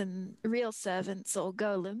quandaries than real servants or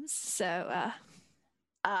golems. So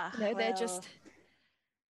no,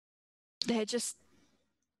 they're just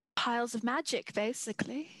piles of magic,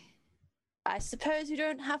 basically. I suppose you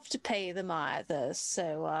don't have to pay them either,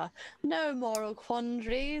 so no moral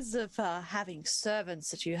quandaries of having servants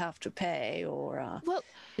that you have to pay or Well,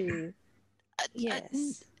 to...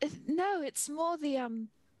 Yes. No, it's more the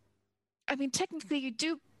I mean, technically, you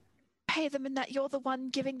do pay them in that you're the one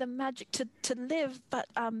giving them magic to live, but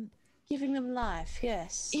Giving them life,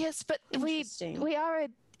 yes. yes, but Interesting. we are a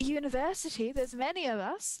university. There's many of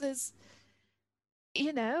us. There's,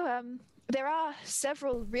 there are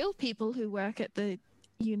several real people who work at the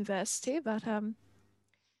university, but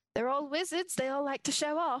they're all wizards. They all like to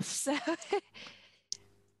show off. So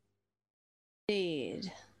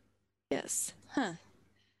Indeed. yes, Huh.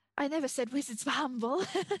 I never said wizards were humble.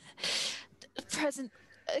 Present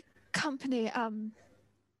company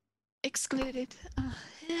excluded.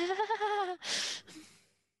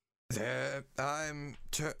 I'm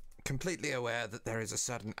completely aware that there is a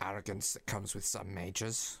certain arrogance that comes with some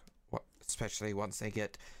mages, especially once they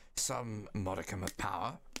get some modicum of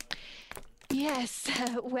power. Yes,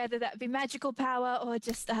 whether that be magical power or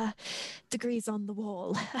just degrees on the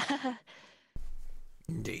wall.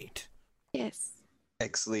 Indeed. Yes.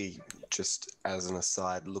 Exley, just as an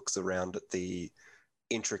aside, looks around at the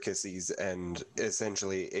intricacies and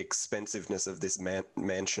essentially expensiveness of this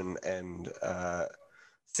mansion and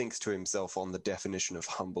thinks to himself on the definition of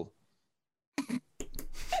humble.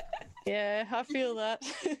 Yeah, I feel that.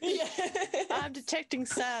 Yeah. I'm detecting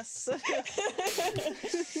sass.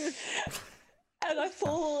 And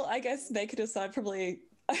I guess, make it aside, probably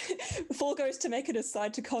Fall goes to make an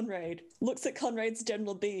aside to Conrad, looks at Conrad's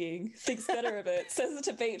general being, thinks better of it, says it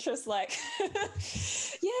to Beatrice like,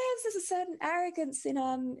 yes, there's a certain arrogance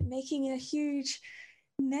in making a huge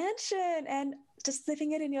mansion and just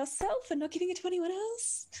living it in yourself and not giving it to anyone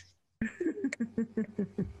else.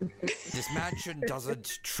 This mansion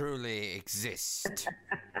doesn't truly exist.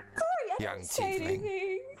 Sorry, I Young didn't say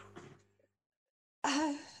tiefling.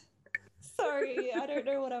 anything. Sorry, I don't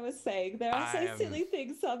know what I was saying there. I say silly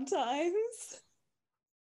things sometimes.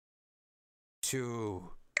 To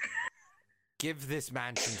give this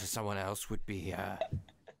mansion to someone else would be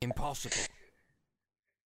impossible.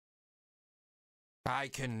 I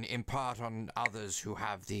can impart on others who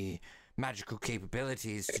have the magical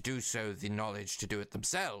capabilities to do so the knowledge to do it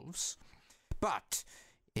themselves, but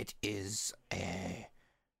it is a...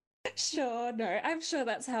 Sure, no, I'm sure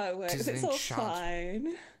that's how it works. It's all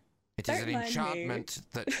fine. It is Don't an mind me. enchantment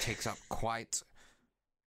that takes up quite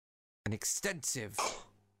an extensive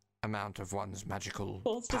amount of one's magical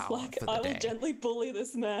Paul's power just like, for the I day. will gently bully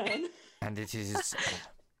this man. And it is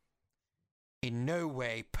in no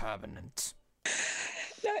way permanent.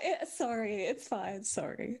 No, sorry, it's fine,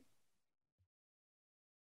 sorry.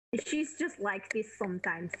 She's just like this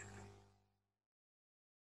sometimes.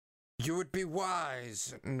 You would be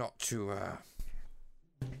wise not to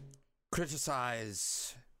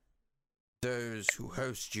criticize those who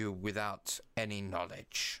host you without any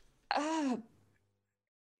knowledge.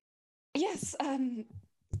 Yes,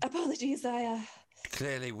 apologies,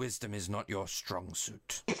 Clearly, wisdom is not your strong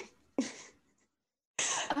suit.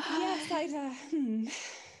 yes,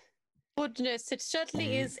 Goodness, it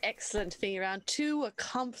certainly is excellent being around two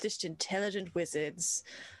accomplished, intelligent wizards.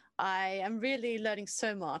 I am really learning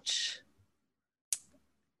so much.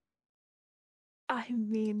 I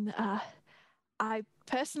mean, I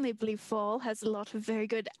personally believe Fall has a lot of very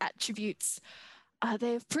good attributes.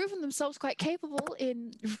 They have proven themselves quite capable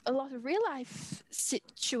in a lot of real life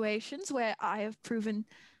situations where I have proven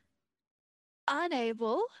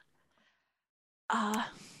unable.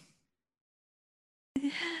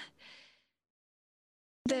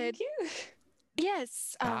 thank you.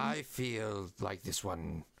 Yes. I feel like this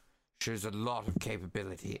one shows a lot of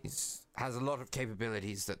capabilities, has a lot of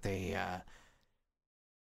capabilities that they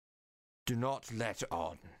do not let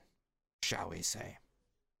on, shall we say.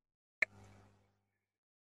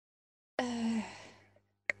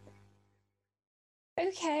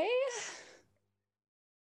 Okay.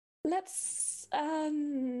 Let's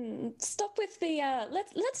stop with the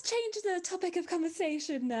let's change the topic of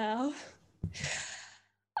conversation now.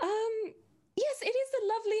 Yes, it is a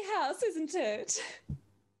lovely house, isn't it?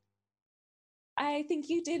 I think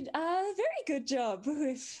you did a very good job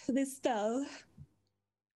with this spell.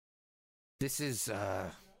 This is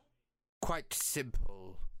quite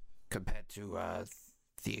simple compared to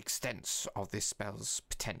the extent of this spell's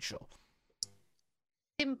potential.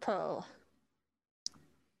 Simple.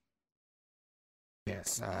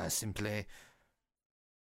 Yes, simply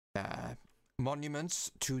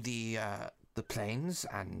monuments to the planes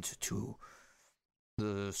and to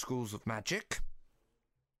the schools of magic,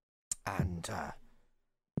 and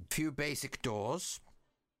few basic doors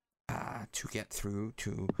to get through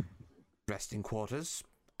to resting quarters,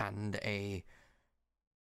 and a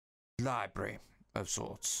library of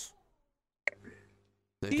sorts.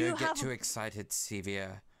 So don't get too excited,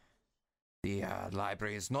 Sevia. The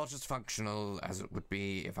library is not as functional as it would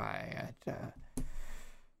be if I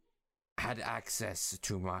had access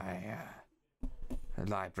to my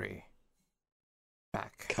library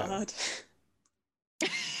back home. God.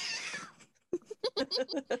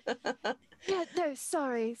 Yeah, no,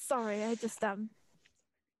 sorry. I just I'm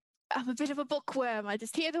a bit of a bookworm. I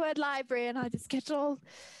just hear the word library and I just get all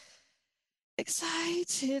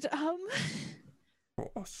excited. Of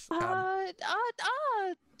course.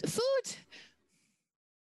 Food.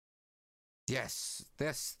 Yes,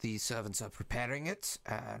 the servants are preparing it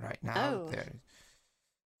right now. Oh.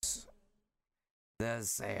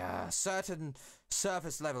 There's a certain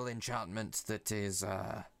surface level enchantment that is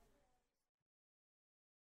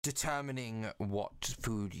determining what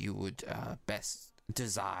food you would best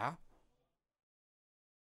desire.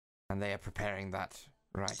 And they are preparing that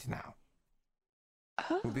right now.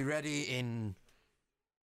 Oh. We'll be ready in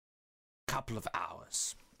a couple of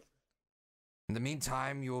hours. In the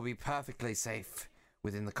meantime, you will be perfectly safe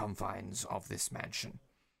within the confines of this mansion.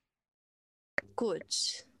 Good.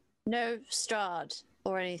 No Strahd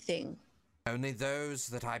or anything. Only those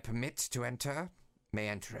that I permit to enter may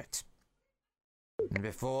enter it. And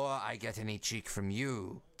before I get any cheek from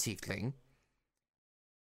you, Tiefling,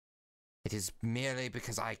 It is merely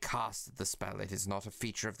because I casted the spell. It is not a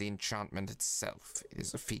feature of the enchantment itself. It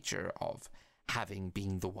is a feature of having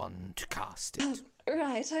been the one to cast it.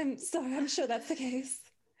 Right, I'm sorry, I'm sure that's the case.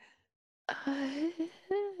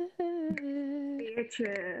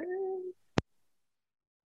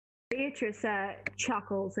 Beatrice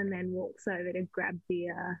chuckles and then walks over to grab the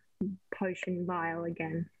potion vial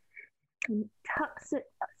again and tucks it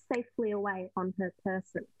safely away on her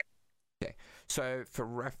person. Okay, so for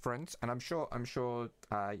reference, and I'm sure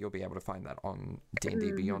you'll be able to find that on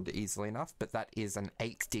D&D Beyond easily enough, but that is an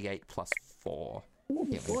 8d8 plus 4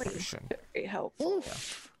 healing potion. Very helpful. Yeah.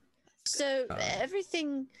 So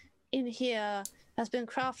everything in here has been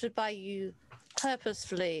crafted by you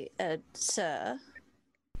purposefully, sir.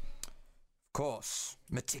 Of course,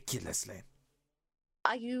 meticulously.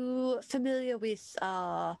 Are you familiar with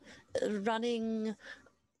running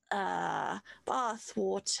bath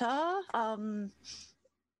water?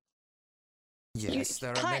 Yes,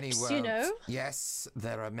 there are pipes, many worlds. you know? Yes,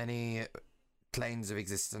 there are many planes of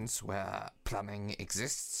existence where plumbing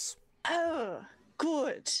exists. Oh,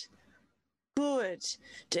 good. Good.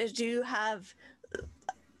 Do you have...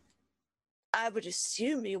 I would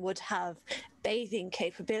assume you would have bathing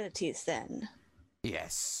capabilities then.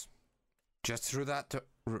 Yes. Just through that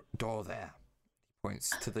door there. He points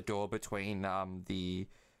to the door between the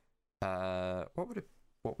what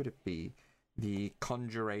would it be? The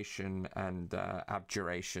conjuration and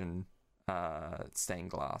abjuration stained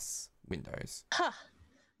glass windows. Ha!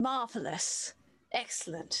 Marvelous.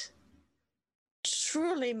 Excellent.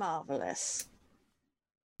 Truly marvelous.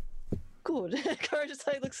 Good. Courage just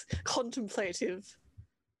like looks contemplative.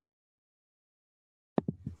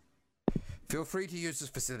 Feel free to use the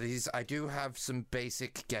facilities. I do have some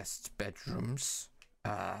basic guest bedrooms.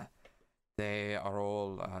 They are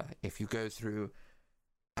all, if you go through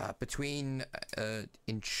between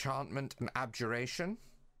enchantment and abjuration,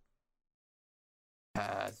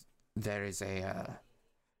 there is a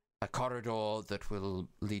corridor that will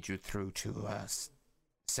lead you through to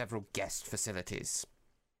several guest facilities.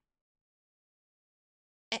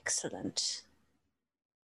 Excellent.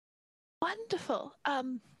 Wonderful.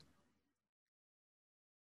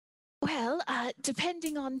 Well,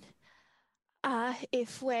 depending on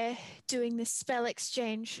if we're doing this spell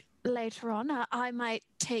exchange later on, I might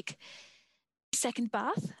take second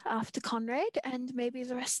bath after Conrad, and maybe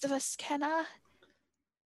the rest of us can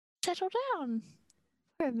settle down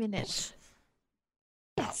for a minute.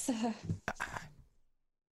 Yes,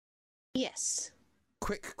 Yes.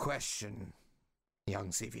 Quick question, young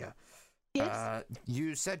Sevia. Yes.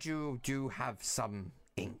 You said you do have some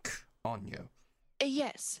ink on you.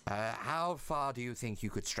 Yes. How far do you think you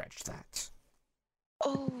could stretch that?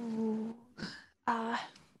 Oh.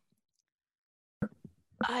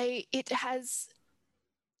 It has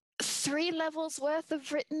 3 levels worth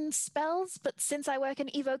of written spells, but since I work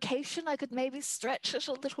in evocation, I could maybe stretch it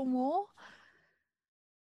a little more.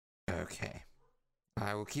 Okay.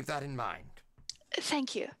 I will keep that in mind.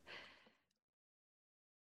 Thank you.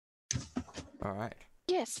 All right.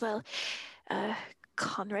 Yes, well,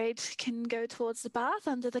 Conrad can go towards the bath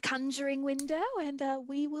under the conjuring window, and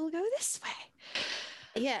we will go this way.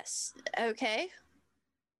 Yes. Okay.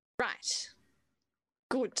 Right.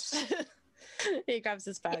 Good. He grabs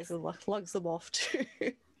his bags and lugs them off to go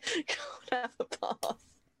and have a bath.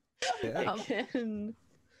 Yeah. Again.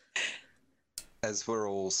 As we're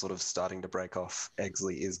all sort of starting to break off,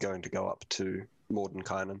 Eggley is going to go up to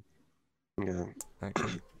Mordenkainen. Yeah.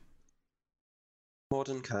 Okay.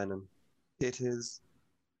 Mordenkainen, it is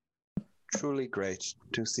truly great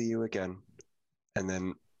to see you again. And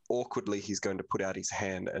then awkwardly, he's going to put out his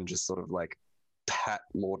hand and just sort of like pat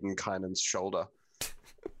Mordenkainen's shoulder.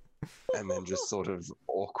 And then just sort of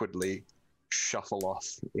awkwardly shuffle off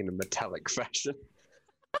in a metallic fashion.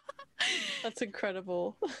 That's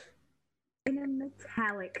incredible. In a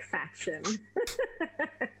metallic fashion.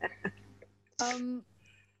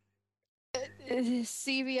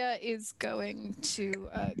 Sevia is going to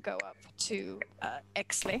go up to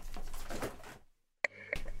Exley.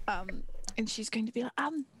 And she's going to be like,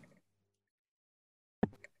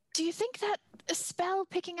 do you think that a spell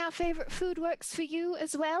picking our favorite food works for you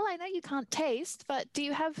as well? I know you can't taste, but do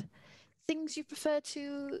you have things you prefer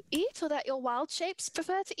to eat or that your wild shapes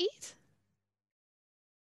prefer to eat?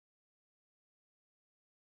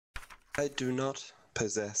 I do not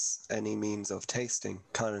possess any means of tasting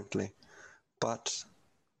currently, but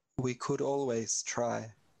we could always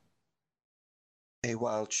try a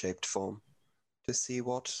wild-shaped form to see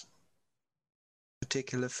what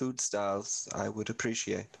particular food styles I would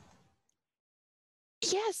appreciate.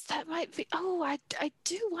 Yes, that might be. Oh, I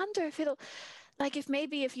do wonder if it'll like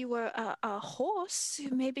if you were a horse,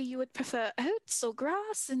 maybe you would prefer oats or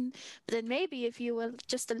grass, and then maybe if you were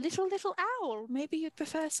just a little owl, maybe you'd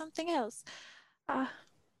prefer something else.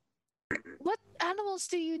 What animals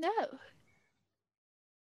do you know?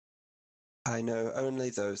 I know only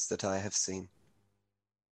those that I have seen.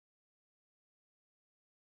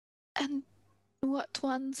 And what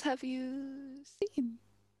ones have you seen?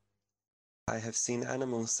 I have seen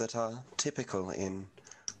animals that are typical in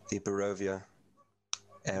the Barovia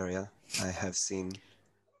area. I have seen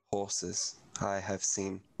horses. I have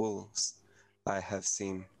seen wolves. I have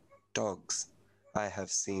seen dogs. I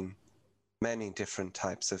have seen many different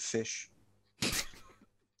types of fish.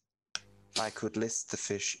 I could list the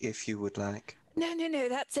fish if you would like. No,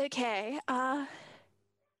 that's okay.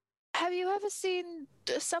 Have you ever seen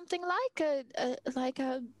something like a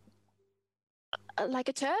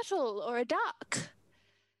turtle or a duck?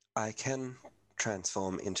 I can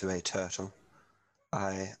transform into a turtle.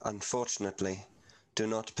 I, unfortunately, do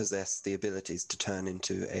not possess the abilities to turn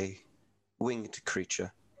into a winged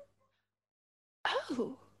creature.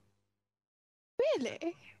 Oh,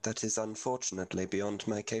 really? That is unfortunately beyond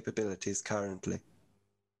my capabilities currently.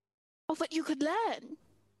 Oh, but you could learn.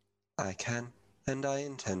 I can, and I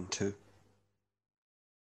intend to.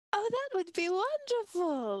 Oh, that would be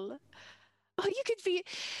wonderful. Oh, you could be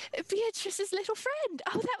Beatrice's little friend.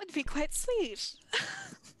 Oh, that would be quite sweet.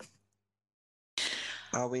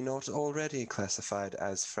 Are we not already classified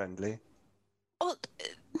as friendly? Oh,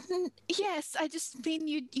 yes. I just mean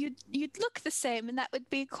you'd look the same, and that would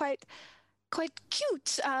be quite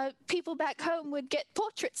cute. People back home would get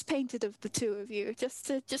portraits painted of the two of you just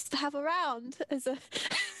to have around as a,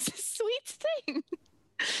 as a sweet thing.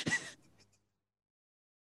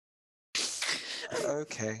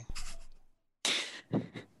 Okay.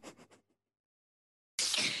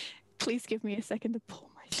 Please give me a second to pull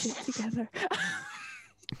my shit together.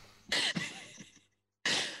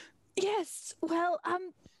 Yes, well,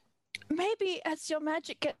 maybe as your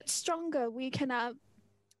magic gets stronger, we can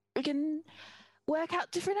work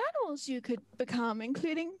out different animals you could become,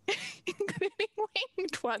 including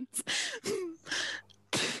winged ones.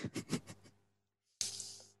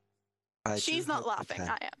 She's not laughing.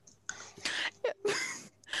 I am. Yep.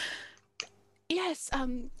 Yes,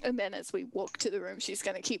 and then as we walk to the room, she's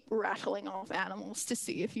going to keep rattling off animals to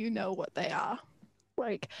see if you know what they are.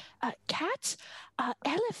 Like cat,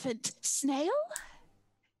 elephant, snail.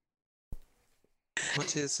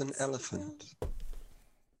 What is an elephant?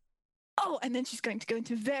 Oh, and then she's going to go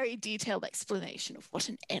into very detailed explanation of what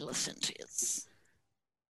an elephant is.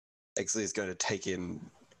 Exley is going to take in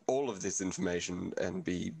all of this information and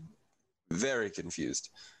be very confused.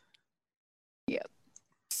 Yep.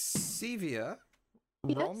 Sevia,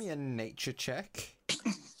 Yes? roll me a nature check.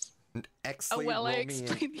 And Exley, Oh, well, I roll me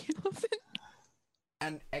explained the elephant.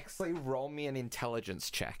 and Exley, roll me an intelligence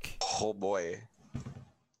check. Oh boy.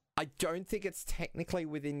 I don't think it's technically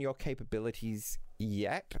within your capabilities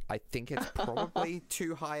yet. I think it's probably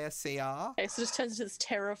too high a CR. Okay, so it just turns into this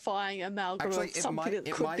terrifying amalgam Actually, of something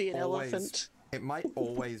that could be an elephant. It might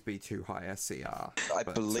always be too high a CR. I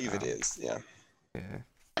believe it is, yeah. Yeah.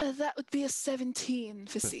 That would be a 17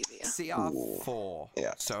 for Celia. CR 4.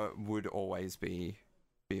 Yeah. So it would always be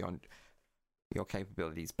beyond your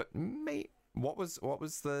capabilities. But what was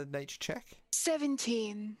the nature check?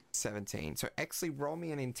 17. 17. So Exley, roll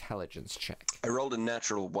me an intelligence check. I rolled a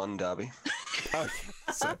natural 1, Darby. Oh,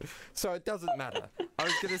 so it doesn't matter. I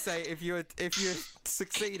was gonna say if you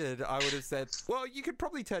succeeded, I would have said, well, you could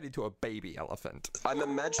probably turn into a baby elephant. I'm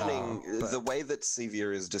imagining but- the way that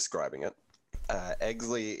Sevier is describing it.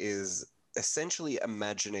 Exley is essentially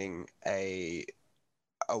imagining a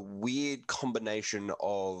weird combination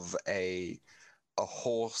of a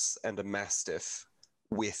horse and a mastiff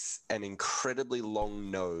with an incredibly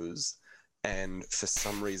long nose and, for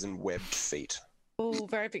some reason, webbed feet. Oh,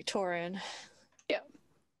 very Victorian. Yeah.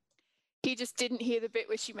 He just didn't hear the bit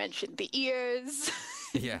where she mentioned the ears.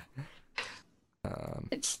 Yeah.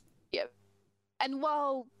 Yep. And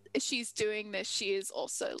while she's doing this, she is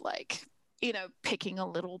also like, picking a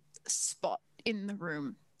little spot in the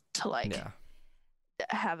room to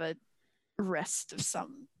have a rest of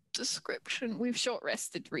some description. We've short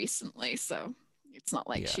rested recently, so it's not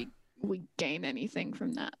like we gain anything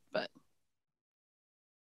from that, but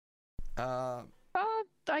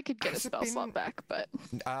I could get a spell slot back, but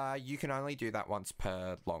you can only do that once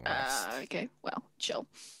per long rest. Okay, well, chill.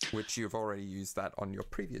 Which you've already used that on your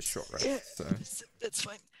previous short rest. Yeah, So. that's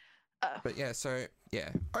fine. But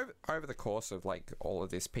over the course of like all of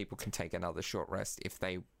this, people can take another short rest if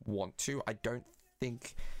they want to. I don't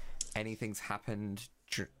think anything's happened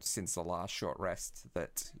since the last short rest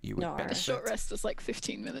that you would No. benefit. The short rest was like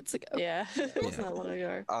 15 minutes ago. Yeah, it wasn't that long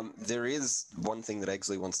ago. There is one thing that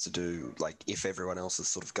Eggley wants to do, like if everyone else is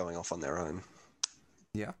sort of going off on their own.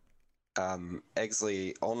 Yeah.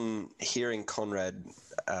 Eggley, on hearing Conrad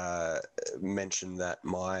mention that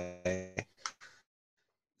my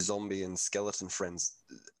zombie and skeleton friends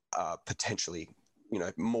are potentially,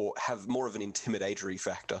 have more of an intimidatory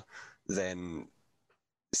factor than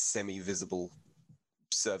semi-visible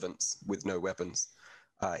servants with no weapons.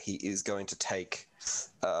 He is going to take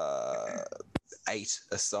 8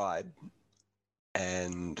 aside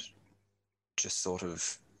and just sort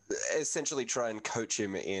of essentially try and coach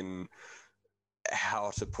him in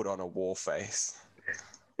how to put on a war face.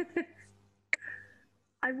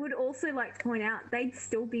 I would also like to point out they'd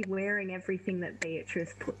still be wearing everything that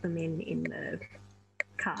Beatrice put them in the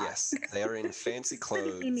car. Yes, they are in fancy For the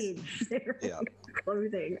clothes. image, they're Yeah. in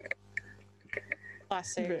clothing. I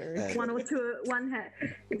see. And One or two, one hat.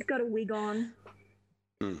 It's got a wig on.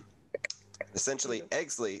 essentially,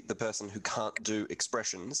 Eggley, the person who can't do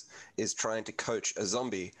expressions, is trying to coach a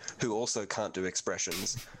zombie who also can't do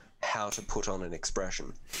expressions how to put on an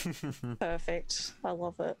expression, Perfect. I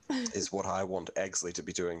love it. is what I want Eggley to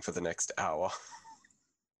be doing for the next hour.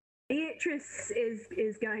 Beatrice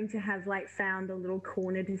is going to have found a little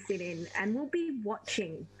corner to sit in, and will be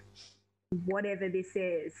watching whatever this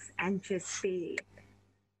is, and just be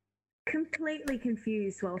completely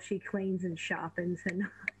confused while she cleans and sharpens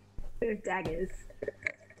her daggers.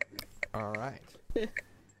 All right.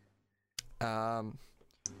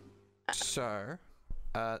 So,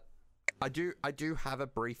 I do have a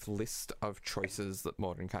brief list of choices that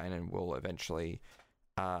Mordenkainen will eventually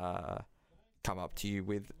come up to you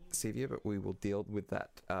with, Sevia, but we will deal with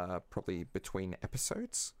that probably between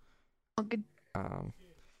episodes. Oh, good.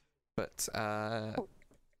 But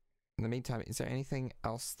in the meantime, is there anything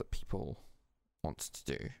else that people want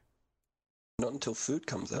to do? Not until food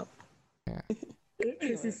comes out. Yeah.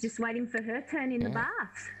 Beatrice is just waiting for her turn in the Yeah.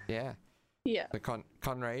 bath. Yeah. Yeah. The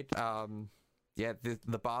Conrad, yeah,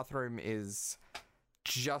 the bathroom is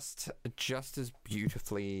just as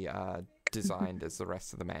beautifully designed as the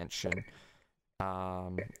rest of the mansion,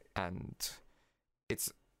 and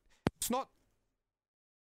it's not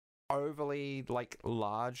overly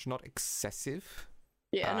large, not excessive,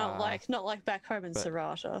 Yeah, not like back home in but-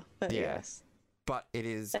 Serrata, but yeah. yes, but it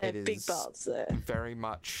is they have big baths there. very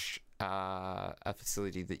much a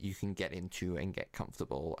facility that you can get into and get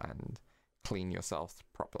comfortable and clean yourself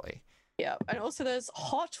properly. Yeah, and also there's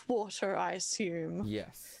hot water, I assume,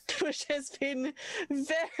 Yes. which has been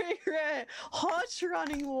very rare. Hot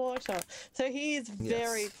running water. So he is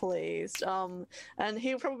very Yes. pleased. And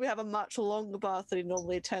he'll probably have a much longer bath than he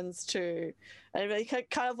normally tends to. And he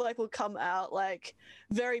kind of will come out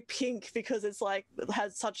very pink because it's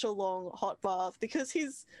had such a long hot bath, because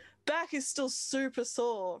his back is still super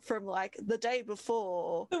sore from the day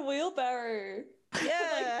before. The wheelbarrow.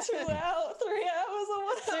 Yeah. 2 hours, 3 hours or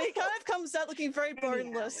whatever. So he kind of comes out looking very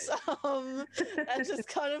boneless, and just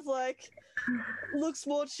kind of looks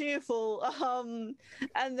more cheerful.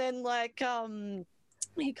 And then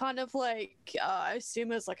he kind of I assume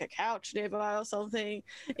there's a couch nearby or something.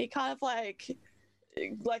 He kind of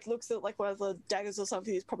looks at one of the daggers or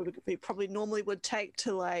something he probably normally would take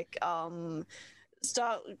to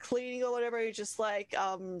start cleaning or whatever. He just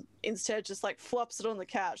instead just flops it on the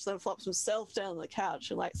couch, then flops himself down on the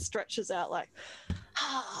couch and stretches out and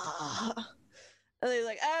then he's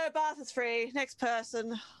oh, bath is free, next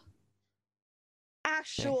person.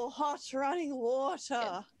 Actual hot running water.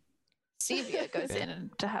 Yeah. Sevia goes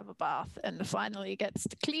in to have a bath and finally gets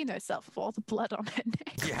to clean herself of all the blood on her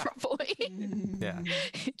neck Yeah. properly. Yeah.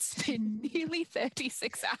 It's been nearly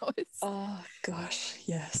 36 hours. Oh gosh,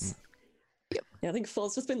 yes. Yep. Yeah, I think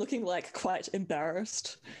Fall's just been looking quite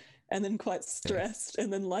embarrassed, and then quite stressed,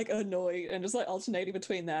 and then annoyed, and just alternating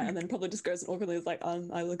between that, and then probably just goes and awkwardly is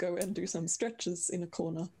I will go and do some stretches in a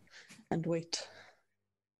corner, and wait.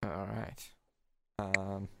 All right.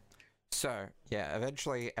 So yeah,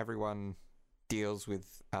 eventually everyone deals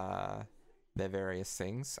with their various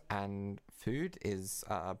things, and food is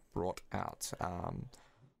brought out.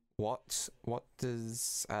 What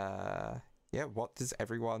does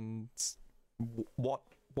everyone's what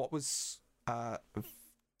was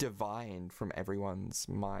divined from everyone's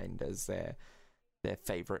mind as their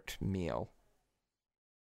favorite meal?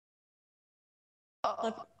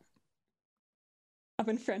 I've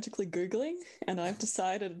been frantically Googling, and I've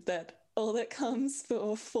decided that all that comes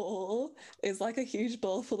for Fall is a huge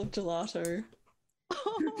bowl full of gelato.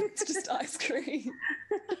 It's just ice cream.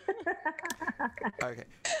 Okay,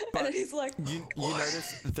 And but then he's you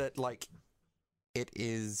notice that it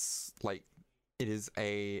is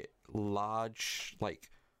a large, like,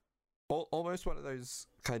 almost one of those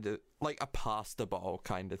kind of like a pasta bowl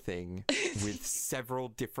kind of thing with several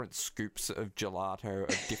different scoops of gelato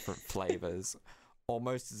of different flavors,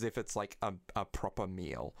 almost as if it's like a proper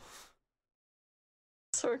meal.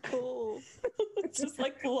 So cool. It's just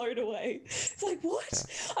like blown away. It's like, what?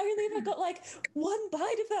 Yeah. I only ever got like one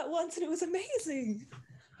bite of that once and it was amazing.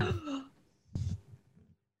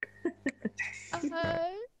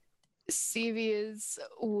 Sevia's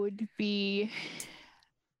would be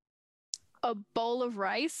a bowl of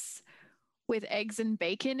rice with eggs and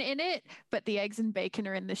bacon in it, but the eggs and bacon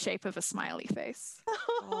are in the shape of a smiley face.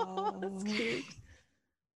 That's cute.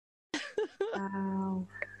 Wow.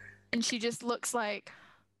 And she just looks like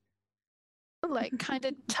kind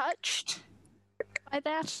of touched by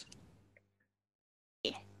that.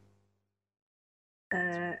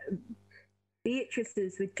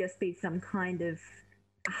 Beatrice's would just be some kind of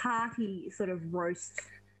hearty sort of roast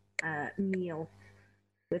meal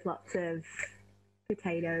with lots of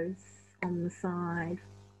potatoes on the side.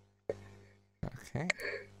 Okay.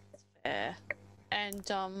 Yeah. And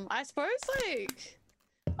I suppose like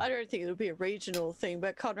I don't think it would be a regional thing,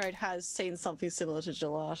 but Conrad has seen something similar to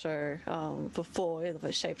gelato before, in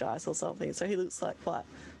a shaved ice or something. So he looks like what?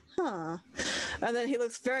 Huh. And then he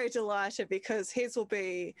looks very delighted because his will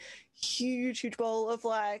be huge bowl of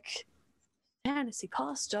like fantasy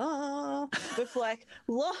pasta with like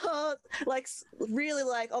really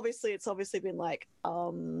like obviously it's been like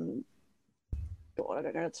I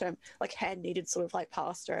don't know the term, like hand kneaded sort of like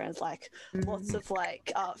pasta and like lots of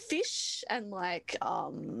like fish and like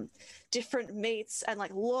different meats and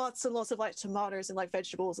like lots and lots of like tomatoes and like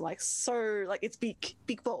vegetables and like so like it's big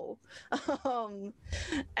bowl.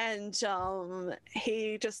 And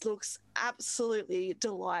he just looks absolutely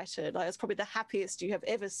delighted. Like it's probably the happiest you have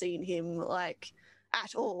ever seen him like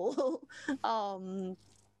at all. And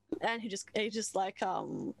he just like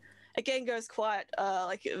again goes quite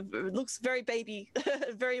like looks very baby,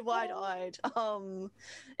 very wide-eyed,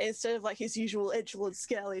 instead of like his usual edgelord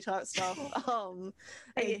scally type stuff. And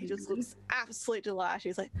yeah, he just looks absolutely delighted.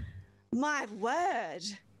 He's like, my word,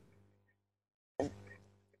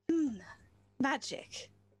 magic,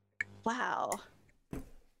 wow,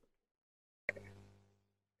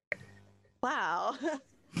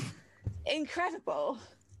 incredible.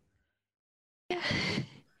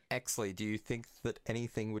 Exley, do you think that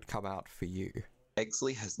anything would come out for you?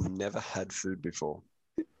 Exley has never had food before.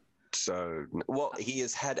 So, well, he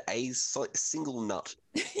has had a single nut.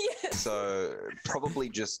 Yes. So, probably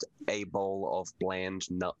just a bowl of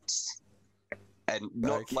bland nuts. And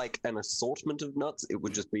not Okay. like an assortment of nuts, it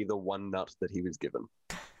would just be the one nut that he was given.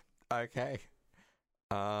 Okay.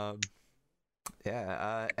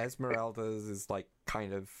 Esmeralda's is like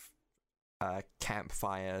kind of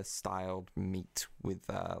campfire styled meat with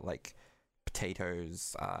like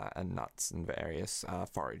potatoes and nuts and various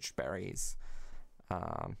foraged berries.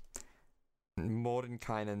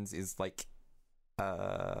 Mordenkainen's is like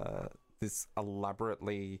this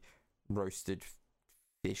elaborately roasted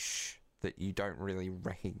fish that you don't really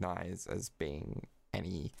recognize as being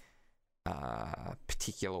any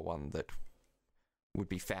particular one that would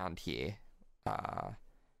be found here.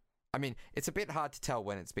 I mean, it's a bit hard to tell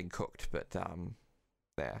when it's been cooked, but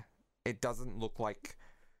there. It doesn't look like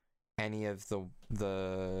any of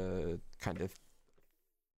the kind of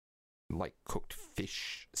like cooked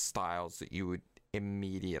fish styles that you would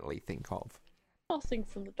immediately think of. Nothing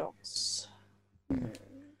from the docks.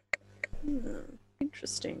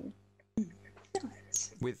 Interesting.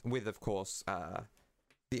 Nice. With of course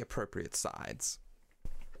the appropriate sides.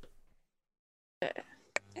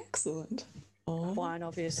 Excellent. Oh. Wine,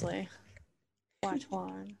 obviously. White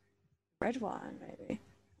wine. Red wine, maybe.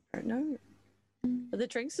 I don't know. Are the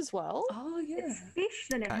drinks as well? Oh yeah. It's fish,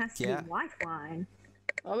 then it has to yeah. be white wine.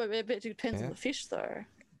 Oh, but it depends Yeah. on the fish, though.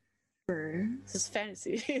 True. This is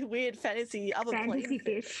fantasy. Weird fantasy. Other Fantasy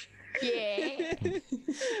plane fish. Yeah.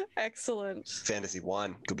 Excellent. Fantasy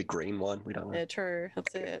wine. Could be green wine. We don't know. Yeah, true.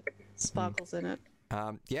 That's it. Sparkles in it.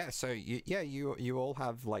 So you all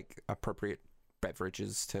have like appropriate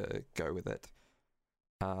beverages to go with it.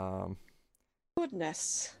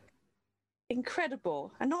 Goodness.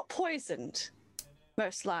 Incredible. And not poisoned,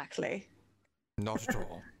 most likely. Not at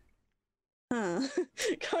all. Huh.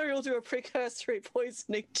 Corey will do a precursory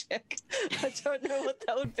poisoning check. I don't know what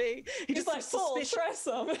that would be. He He's just like, looks Paul, suspicious. try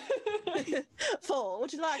some. Paul,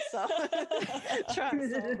 would you like some? Try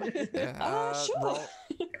some. Yeah,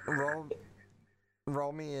 Sure.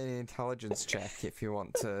 roll me an intelligence check if you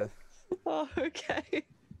want to Oh, okay.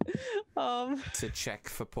 check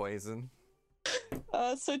for poison.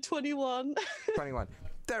 So 21. 21.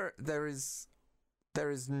 There is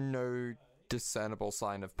no discernible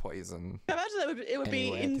sign of poison. I imagine it would be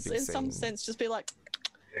Anywhere in to be some seen. sense just be like,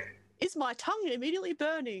 is my tongue immediately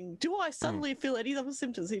burning? Do I suddenly feel any other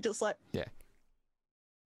symptoms? He just like, Yeah.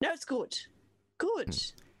 no, it's good. Good.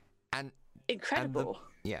 And Incredible.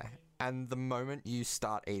 yeah, and the moment you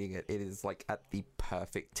start eating it, it is like at the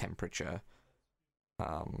perfect temperature,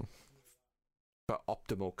 for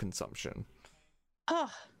optimal consumption.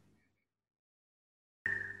 Oh,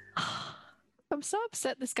 I'm so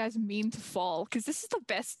upset this guy's mean to Fall because this is the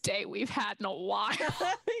best day we've had in a while.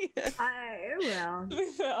 yeah. Well, To be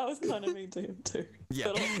fair, I was kind of mean to him too.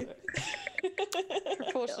 Yeah. But also-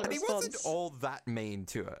 Proportional And he response. wasn't all that mean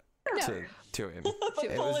to it. No. To him. But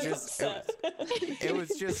It Paul was is just upset.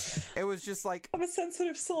 it was just like I'm a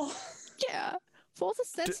sensitive soul. Yeah, Fall's a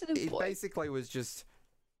sensitive it boy. basically was just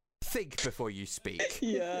think before you speak.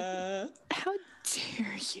 Yeah. How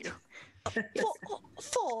dare you?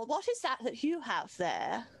 Four, what is that you have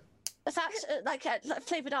there? Is that like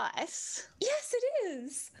flavoured ice? Yes, it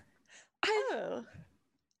is. Oh.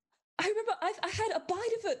 I remember I had a bite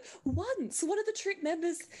of it once. One of the troop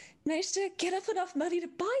members managed to get up enough money to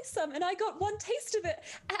buy some, and I got one taste of it,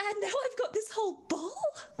 and now I've got this whole bowl.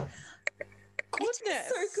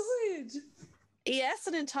 Goodness. It's so good. Yes,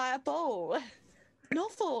 an entire bowl.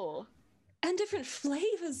 Novel. And different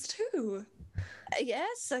flavors too.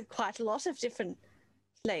 Yes, quite a lot of different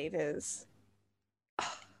flavours.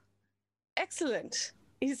 Excellent.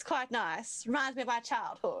 It's quite nice. Reminds me of my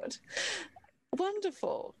childhood.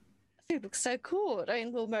 Wonderful. Food looks so good. I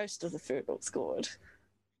mean, well, most of the food looks good.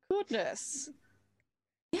 Goodness.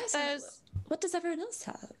 Yes. Those- What does everyone else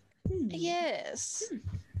have? Yes.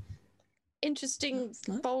 Interesting That's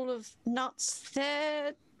nice. bowl of nuts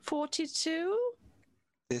there. 42.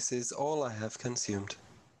 This is all I have consumed.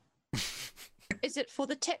 Is it for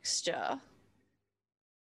the texture?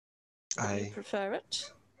 Do you I prefer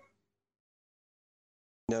it?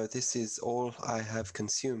 No, this is all I have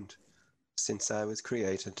consumed since I was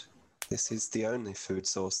created. This is the only food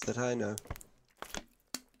source that I know.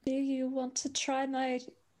 Do you want to try my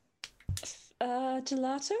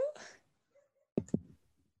gelato?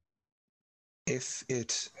 If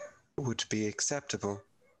it would be acceptable,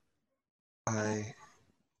 I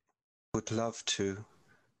would love to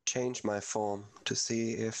change my form to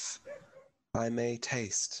see if I may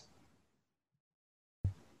taste.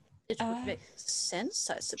 It would make sense,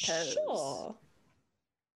 I suppose. Sure.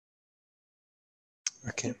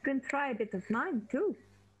 Okay. you can try a bit of mine too.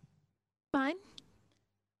 Fine.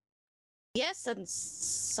 Yes, and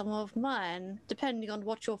some of mine. Depending on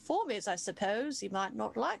what your form is, I suppose. You might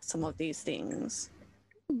not like some of these things.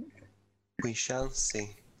 We shall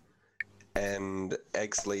see. And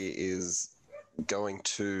Exley is going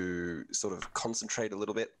to sort of concentrate a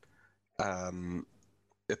little bit,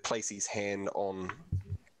 place his hand on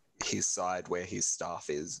his side where his staff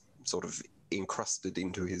is sort of encrusted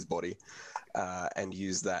into his body, and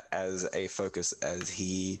use that as a focus as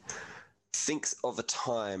he thinks of a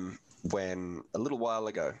time when, a little while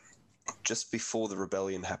ago, just before the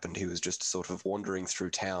rebellion happened, he was just sort of wandering through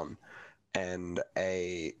town, and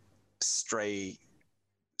a stray,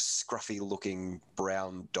 scruffy-looking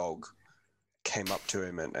brown dog came up to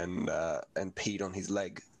him and peed on his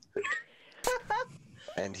leg.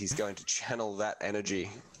 And he's going to channel that energy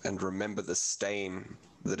and remember the stain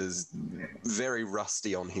that is very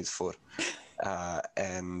rusty on his foot,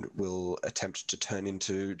 and will attempt to turn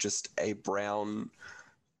into just a brown,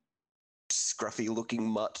 scruffy-looking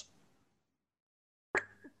mutt.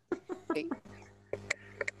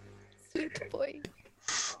 Sweet boy.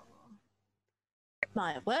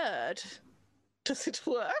 My word. Does it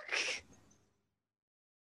work?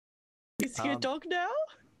 Is he a dog now?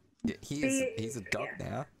 Yeah, he's a dog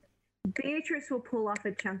now. Beatrice will pull off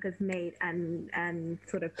a chunk of meat and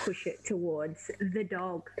sort of push it towards the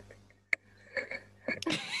dog.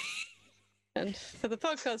 And for the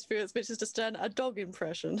podcast viewers, which is just a dog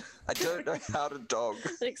impression. I don't know how to dog.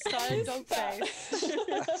 An excited dog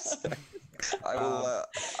face. I will.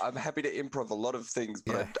 I'm happy to improv a lot of things,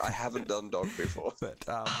 but Yeah. I haven't done dog before. But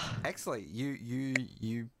actually,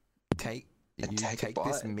 you take And you take a take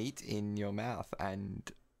this bite. meat in your mouth,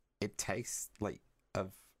 and it tastes like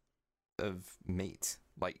of meat.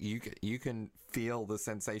 Like you can feel the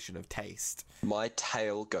sensation of taste. My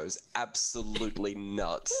tail goes absolutely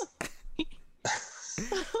nuts.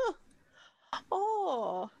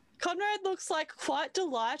 Oh, Conrad looks like quite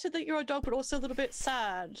delighted that you're a dog, but also a little bit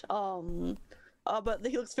sad. But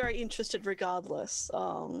he looks very interested regardless.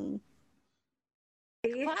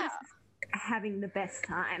 Beatrice Wow. is having the best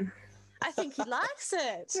time. I think he likes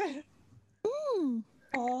it.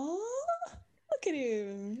 Oh, look at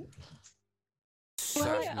him.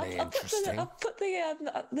 Certainly interesting. I'll put the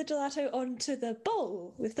gelato onto the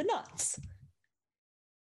bowl with the nuts.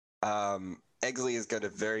 Eggley is going to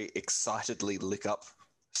very excitedly lick up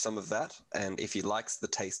some of that, and if he likes the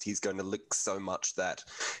taste, he's going to lick so much that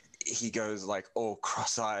he goes like all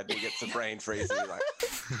cross-eyed and gets a brain freeze, and he's like,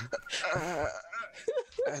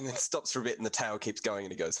 and then stops for a bit, and the tail keeps going,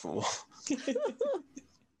 and he goes for more.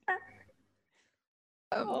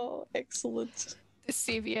 Oh, excellent.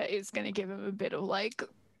 Sevia is going to give him a bit of like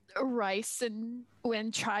rice, and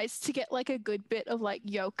when tries to get like a good bit of like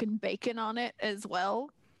yolk and bacon on it as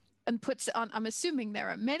well, and puts it on. I'm assuming there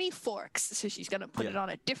are many forks, so she's going to put it on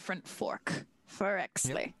a different fork for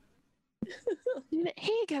Exley. Here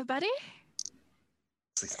you go, buddy.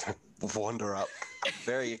 So he's going to wander up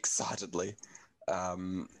very excitedly,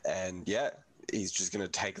 and he's just going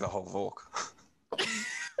to take the whole fork.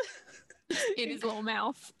 In his little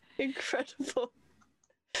mouth. Incredible.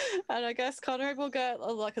 And I guess Conrad will get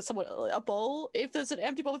like a bowl. If there's an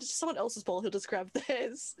empty bowl, just someone else's bowl, he'll just grab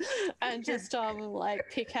theirs and just like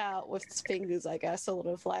pick out with his fingers, I guess, a lot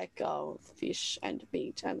of like fish and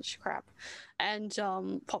meat and crap, and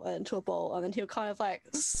pop that into a bowl, and then he'll kind of like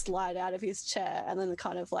slide out of his chair and then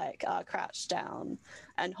kind of like crouch down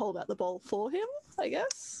and hold out the bowl for him, I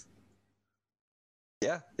guess.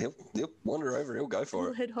 Yeah, he'll wander over. He'll go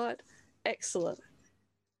for it. Head height. Excellent.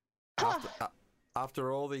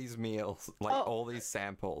 After all these meals, all these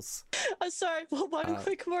samples. I'm sorry, one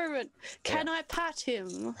quick moment. Can I pat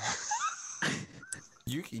him?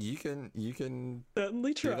 You can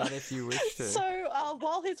Certainly do try. that if you wish to. So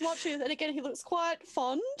while he's watching, and again he looks quite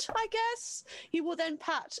fond, I guess, he will then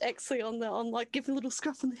pat Exley on like give him a little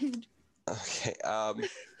scruff on the head. Okay. I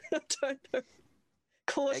don't know.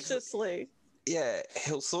 Cautiously. Yeah,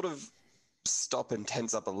 he'll sort of stop and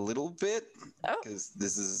tense up a little bit because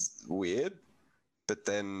this is weird, but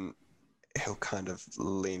then he'll kind of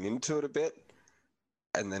lean into it a bit,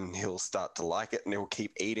 and then he'll start to like it, and he'll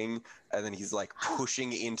keep eating, and then he's like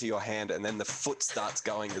pushing into your hand, and then the foot starts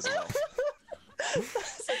going as well.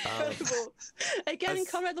 That's incredible. Again,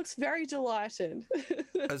 Conrad looks very delighted.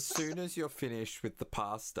 As soon as you're finished with the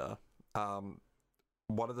pasta,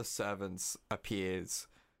 one of the servants appears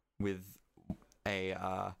with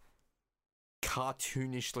a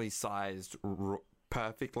cartoonishly sized,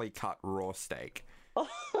 perfectly cut raw steak. Oh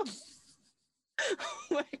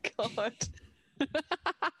my god.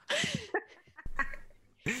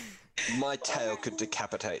 My tail could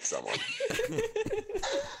decapitate someone.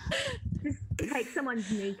 Just take someone's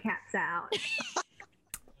kneecaps out.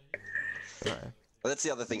 Right. Well, that's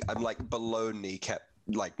the other thing. I'm like below kneecap,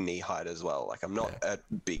 like knee height as well. Like I'm not a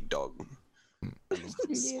big dog. I'm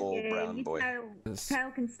a small brown your boy.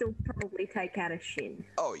 tail can still probably take out a shin.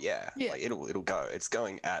 Oh yeah. Like it'll go. It's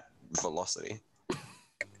going at velocity.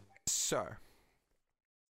 So,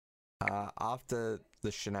 after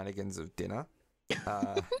the shenanigans of dinner,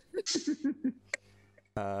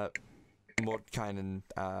 Mordkainen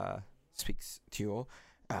speaks to you all.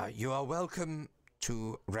 You are welcome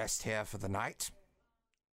to rest here for the night.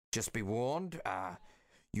 Just be warned,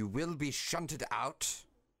 you will be shunted out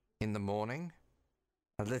in the morning,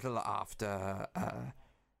 a little after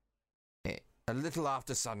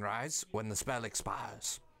sunrise, when the spell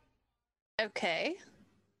expires. Okay.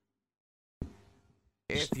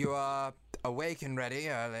 If you are awake and ready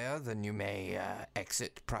earlier, then you may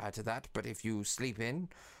exit prior to that. But if you sleep in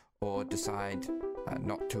or decide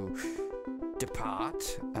not to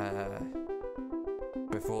depart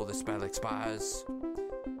before the spell expires,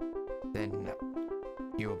 then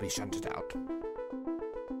you will be shunted out.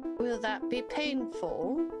 Will that be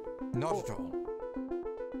painful? Not at all.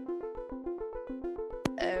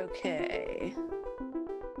 Okay.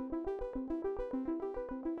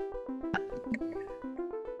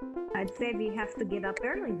 I'd say we have to get up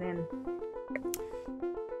early then.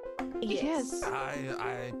 Yes.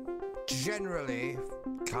 I generally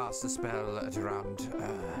cast a spell at around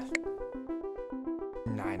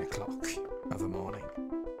 9 o'clock of the morning.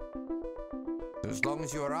 So as long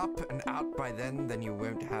as you're up and out by then you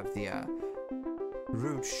won't have the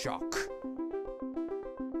rude shock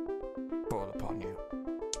fall upon you.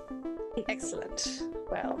 Excellent.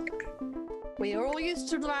 Well, we are all used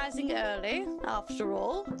to rising early, after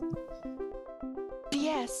all.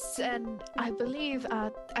 Yes, and I believe,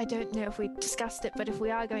 I don't know if we discussed it, but if we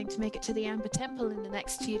are going to make it to the Amber Temple in the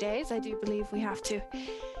next few days, I do believe we have to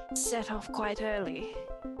set off quite early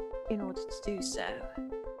in order to do so.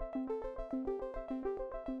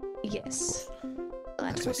 Yes.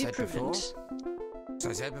 That As I would be said before, prudent. As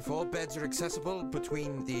I said before, beds are accessible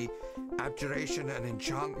between the abjuration and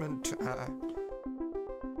enchantment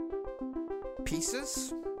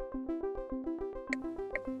pieces.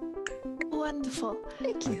 Wonderful.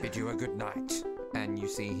 Thank I you. bid you a good night. And you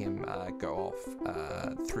see him go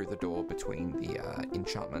off through the door between the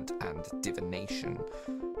enchantment and divination.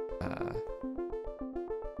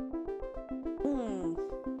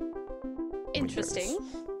 Interesting.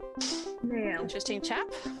 Yeah. Interesting chap.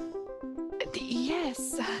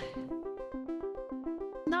 Yes.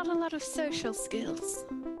 Not a lot of social skills.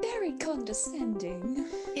 Very condescending.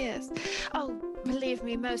 Yes. Oh, believe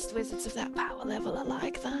me, most wizards of that power level are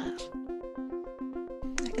like that.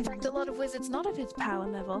 In fact, a lot of wizards not at his power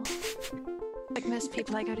level. Like most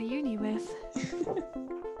people I go to uni with.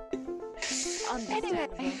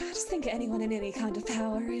 Understandable. I just think anyone in any kind of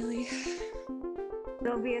power, really.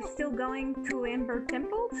 So we are still going to Amber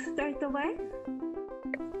Temple straight away?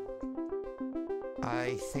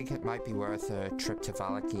 I think it might be worth a trip to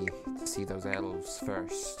Valaki to see those elves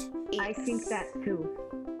first. I think that too.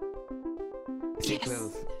 I think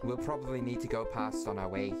Yes. we'll probably need to go past on our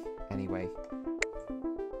way anyway.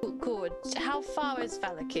 Good. How far is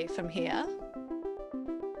Valaki from here?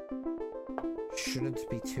 Shouldn't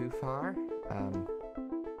be too far.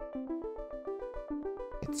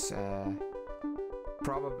 It's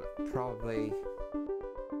probably.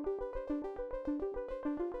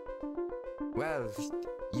 Well,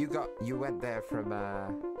 you went there from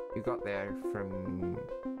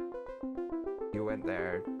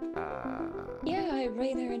Yeah, I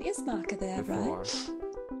Rainer and Ismark are there, before.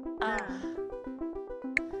 right?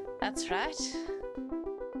 That's right.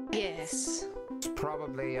 Yes. It's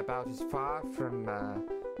probably about as far from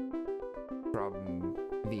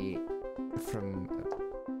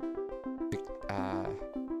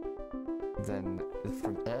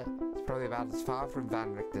it's probably about as far from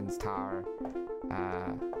Van Richten's tower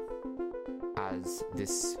as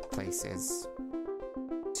this place is.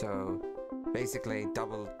 So basically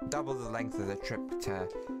double the length of the trip to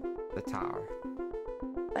the tower.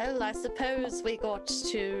 Well, I suppose we got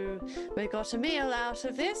a meal out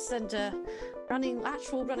of this and running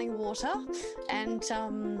water and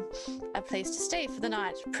a place to stay for the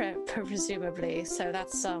night, presumably. So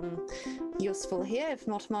that's useful here, if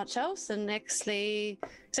not much else. And nextly,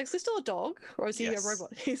 is Exley still a dog, or is he Yes. a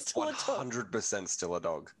robot? He's still a dog. 100% still a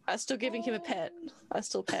dog. I'm still giving him a pet. I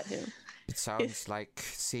still pet him. It sounds like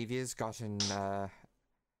Sevia's gotten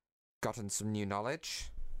some new knowledge.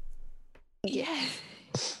 Yeah.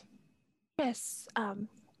 Yes. Well,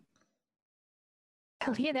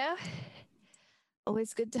 you know,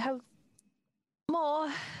 always good to have more.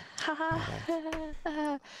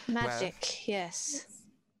 Haha. Magic, yes.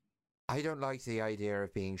 I don't like the idea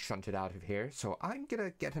of being shunted out of here, so I'm gonna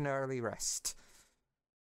get an early rest.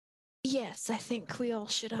 Yes, I think we all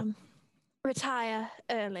should retire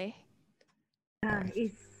early.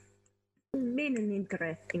 It's been an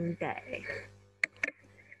interesting day.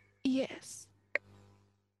 Yes.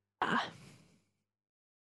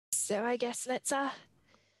 So I guess let's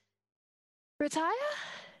retire?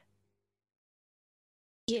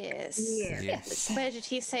 Yes. Yeah. Yes. Where did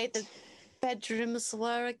he say the bedrooms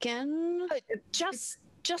were again?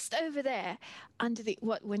 Just over there. Under the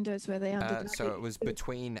what windows were they under? So it was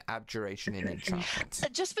between abjuration and enchantment.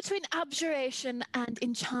 Just between abjuration and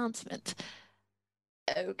enchantment.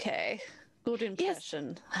 Okay. Good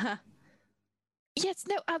impression. Yes,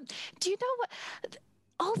 no, do you know what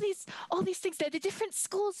all these things, they're the different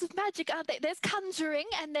schools of magic, aren't they? There's conjuring,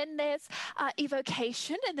 and then there's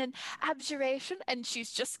evocation, and then abjuration, and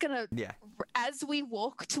she's just gonna, Yeah. as we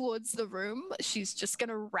walk towards the room, she's just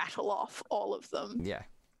gonna rattle off all of them. Yeah.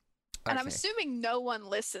 And I'm Okay. assuming no one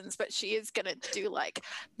listens, but she is gonna do like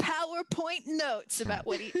PowerPoint notes about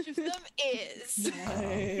what each of them is.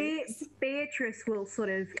 Beatrice will sort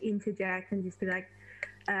of interject and just be like,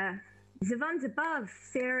 the ones above,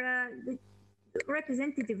 they're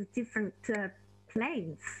representative of different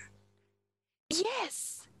planes.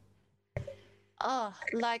 Yes. Oh,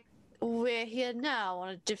 like we're here now on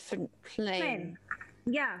a different plane. Plane.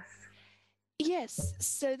 Yes. Yes.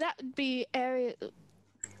 So that would be area.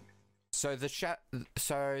 So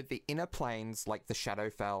the inner planes, like the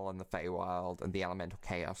Shadowfell and the Feywild and the Elemental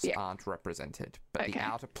Chaos, Yeah. aren't represented, but Okay. the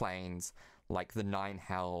outer planes, like the Nine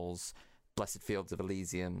Hells, Blessed Fields of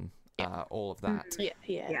Elysium, all of that, Yeah,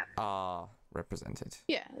 yeah. Yeah. are represented.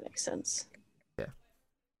 Yeah, that makes sense. Yeah.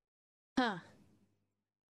 Huh.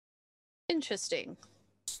 Interesting.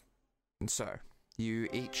 And so you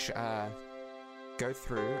each go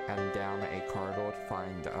through and down a corridor to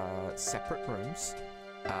find separate rooms.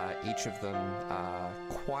 Each of them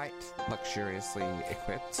quite luxuriously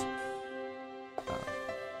equipped.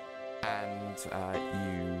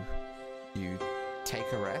 and you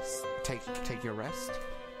take a rest, take your rest,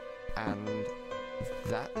 and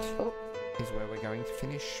that is where we're going to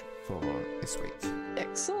finish for this week.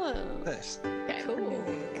 Excellent. Nice. Okay. Cool.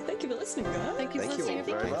 Thank you for listening, guys. Thank you for Thank you listening, all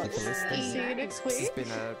very everyone. much. Thank you for listening. See you next This has week.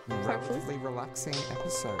 been a relatively relaxing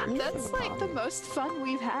episode. That's for like the party. most fun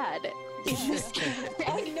we've had in this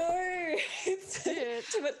I know. It's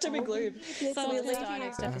too much to be glued. So we're we'll die leaving,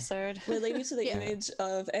 next episode. we're leaving to the Yeah. image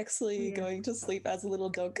of Exley Yeah. going to sleep as a little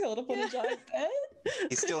dog curled up on a giant bed.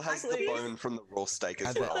 He still has the Actually- bone from the raw steak as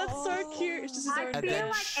And then- well. That's so cute. It's just his I own feel then-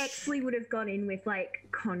 like Exley would have gone in with like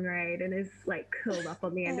Conrad and is like curled up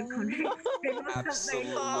on the end of Conrad's bed or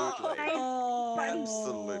Absolutely. something. Oh,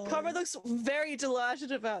 Absolutely. Conrad looks very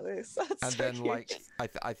delighted about this. That's And so then, cute. like,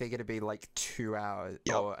 I think it'd be like 2 hours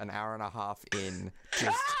Yep. or an hour and a half in.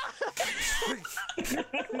 Just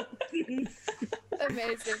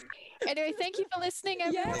Amazing. Anyway, thank you for listening,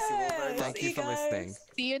 everyone. Yeah. Thank you See for guys. listening.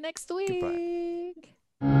 See you next week. Goodbye.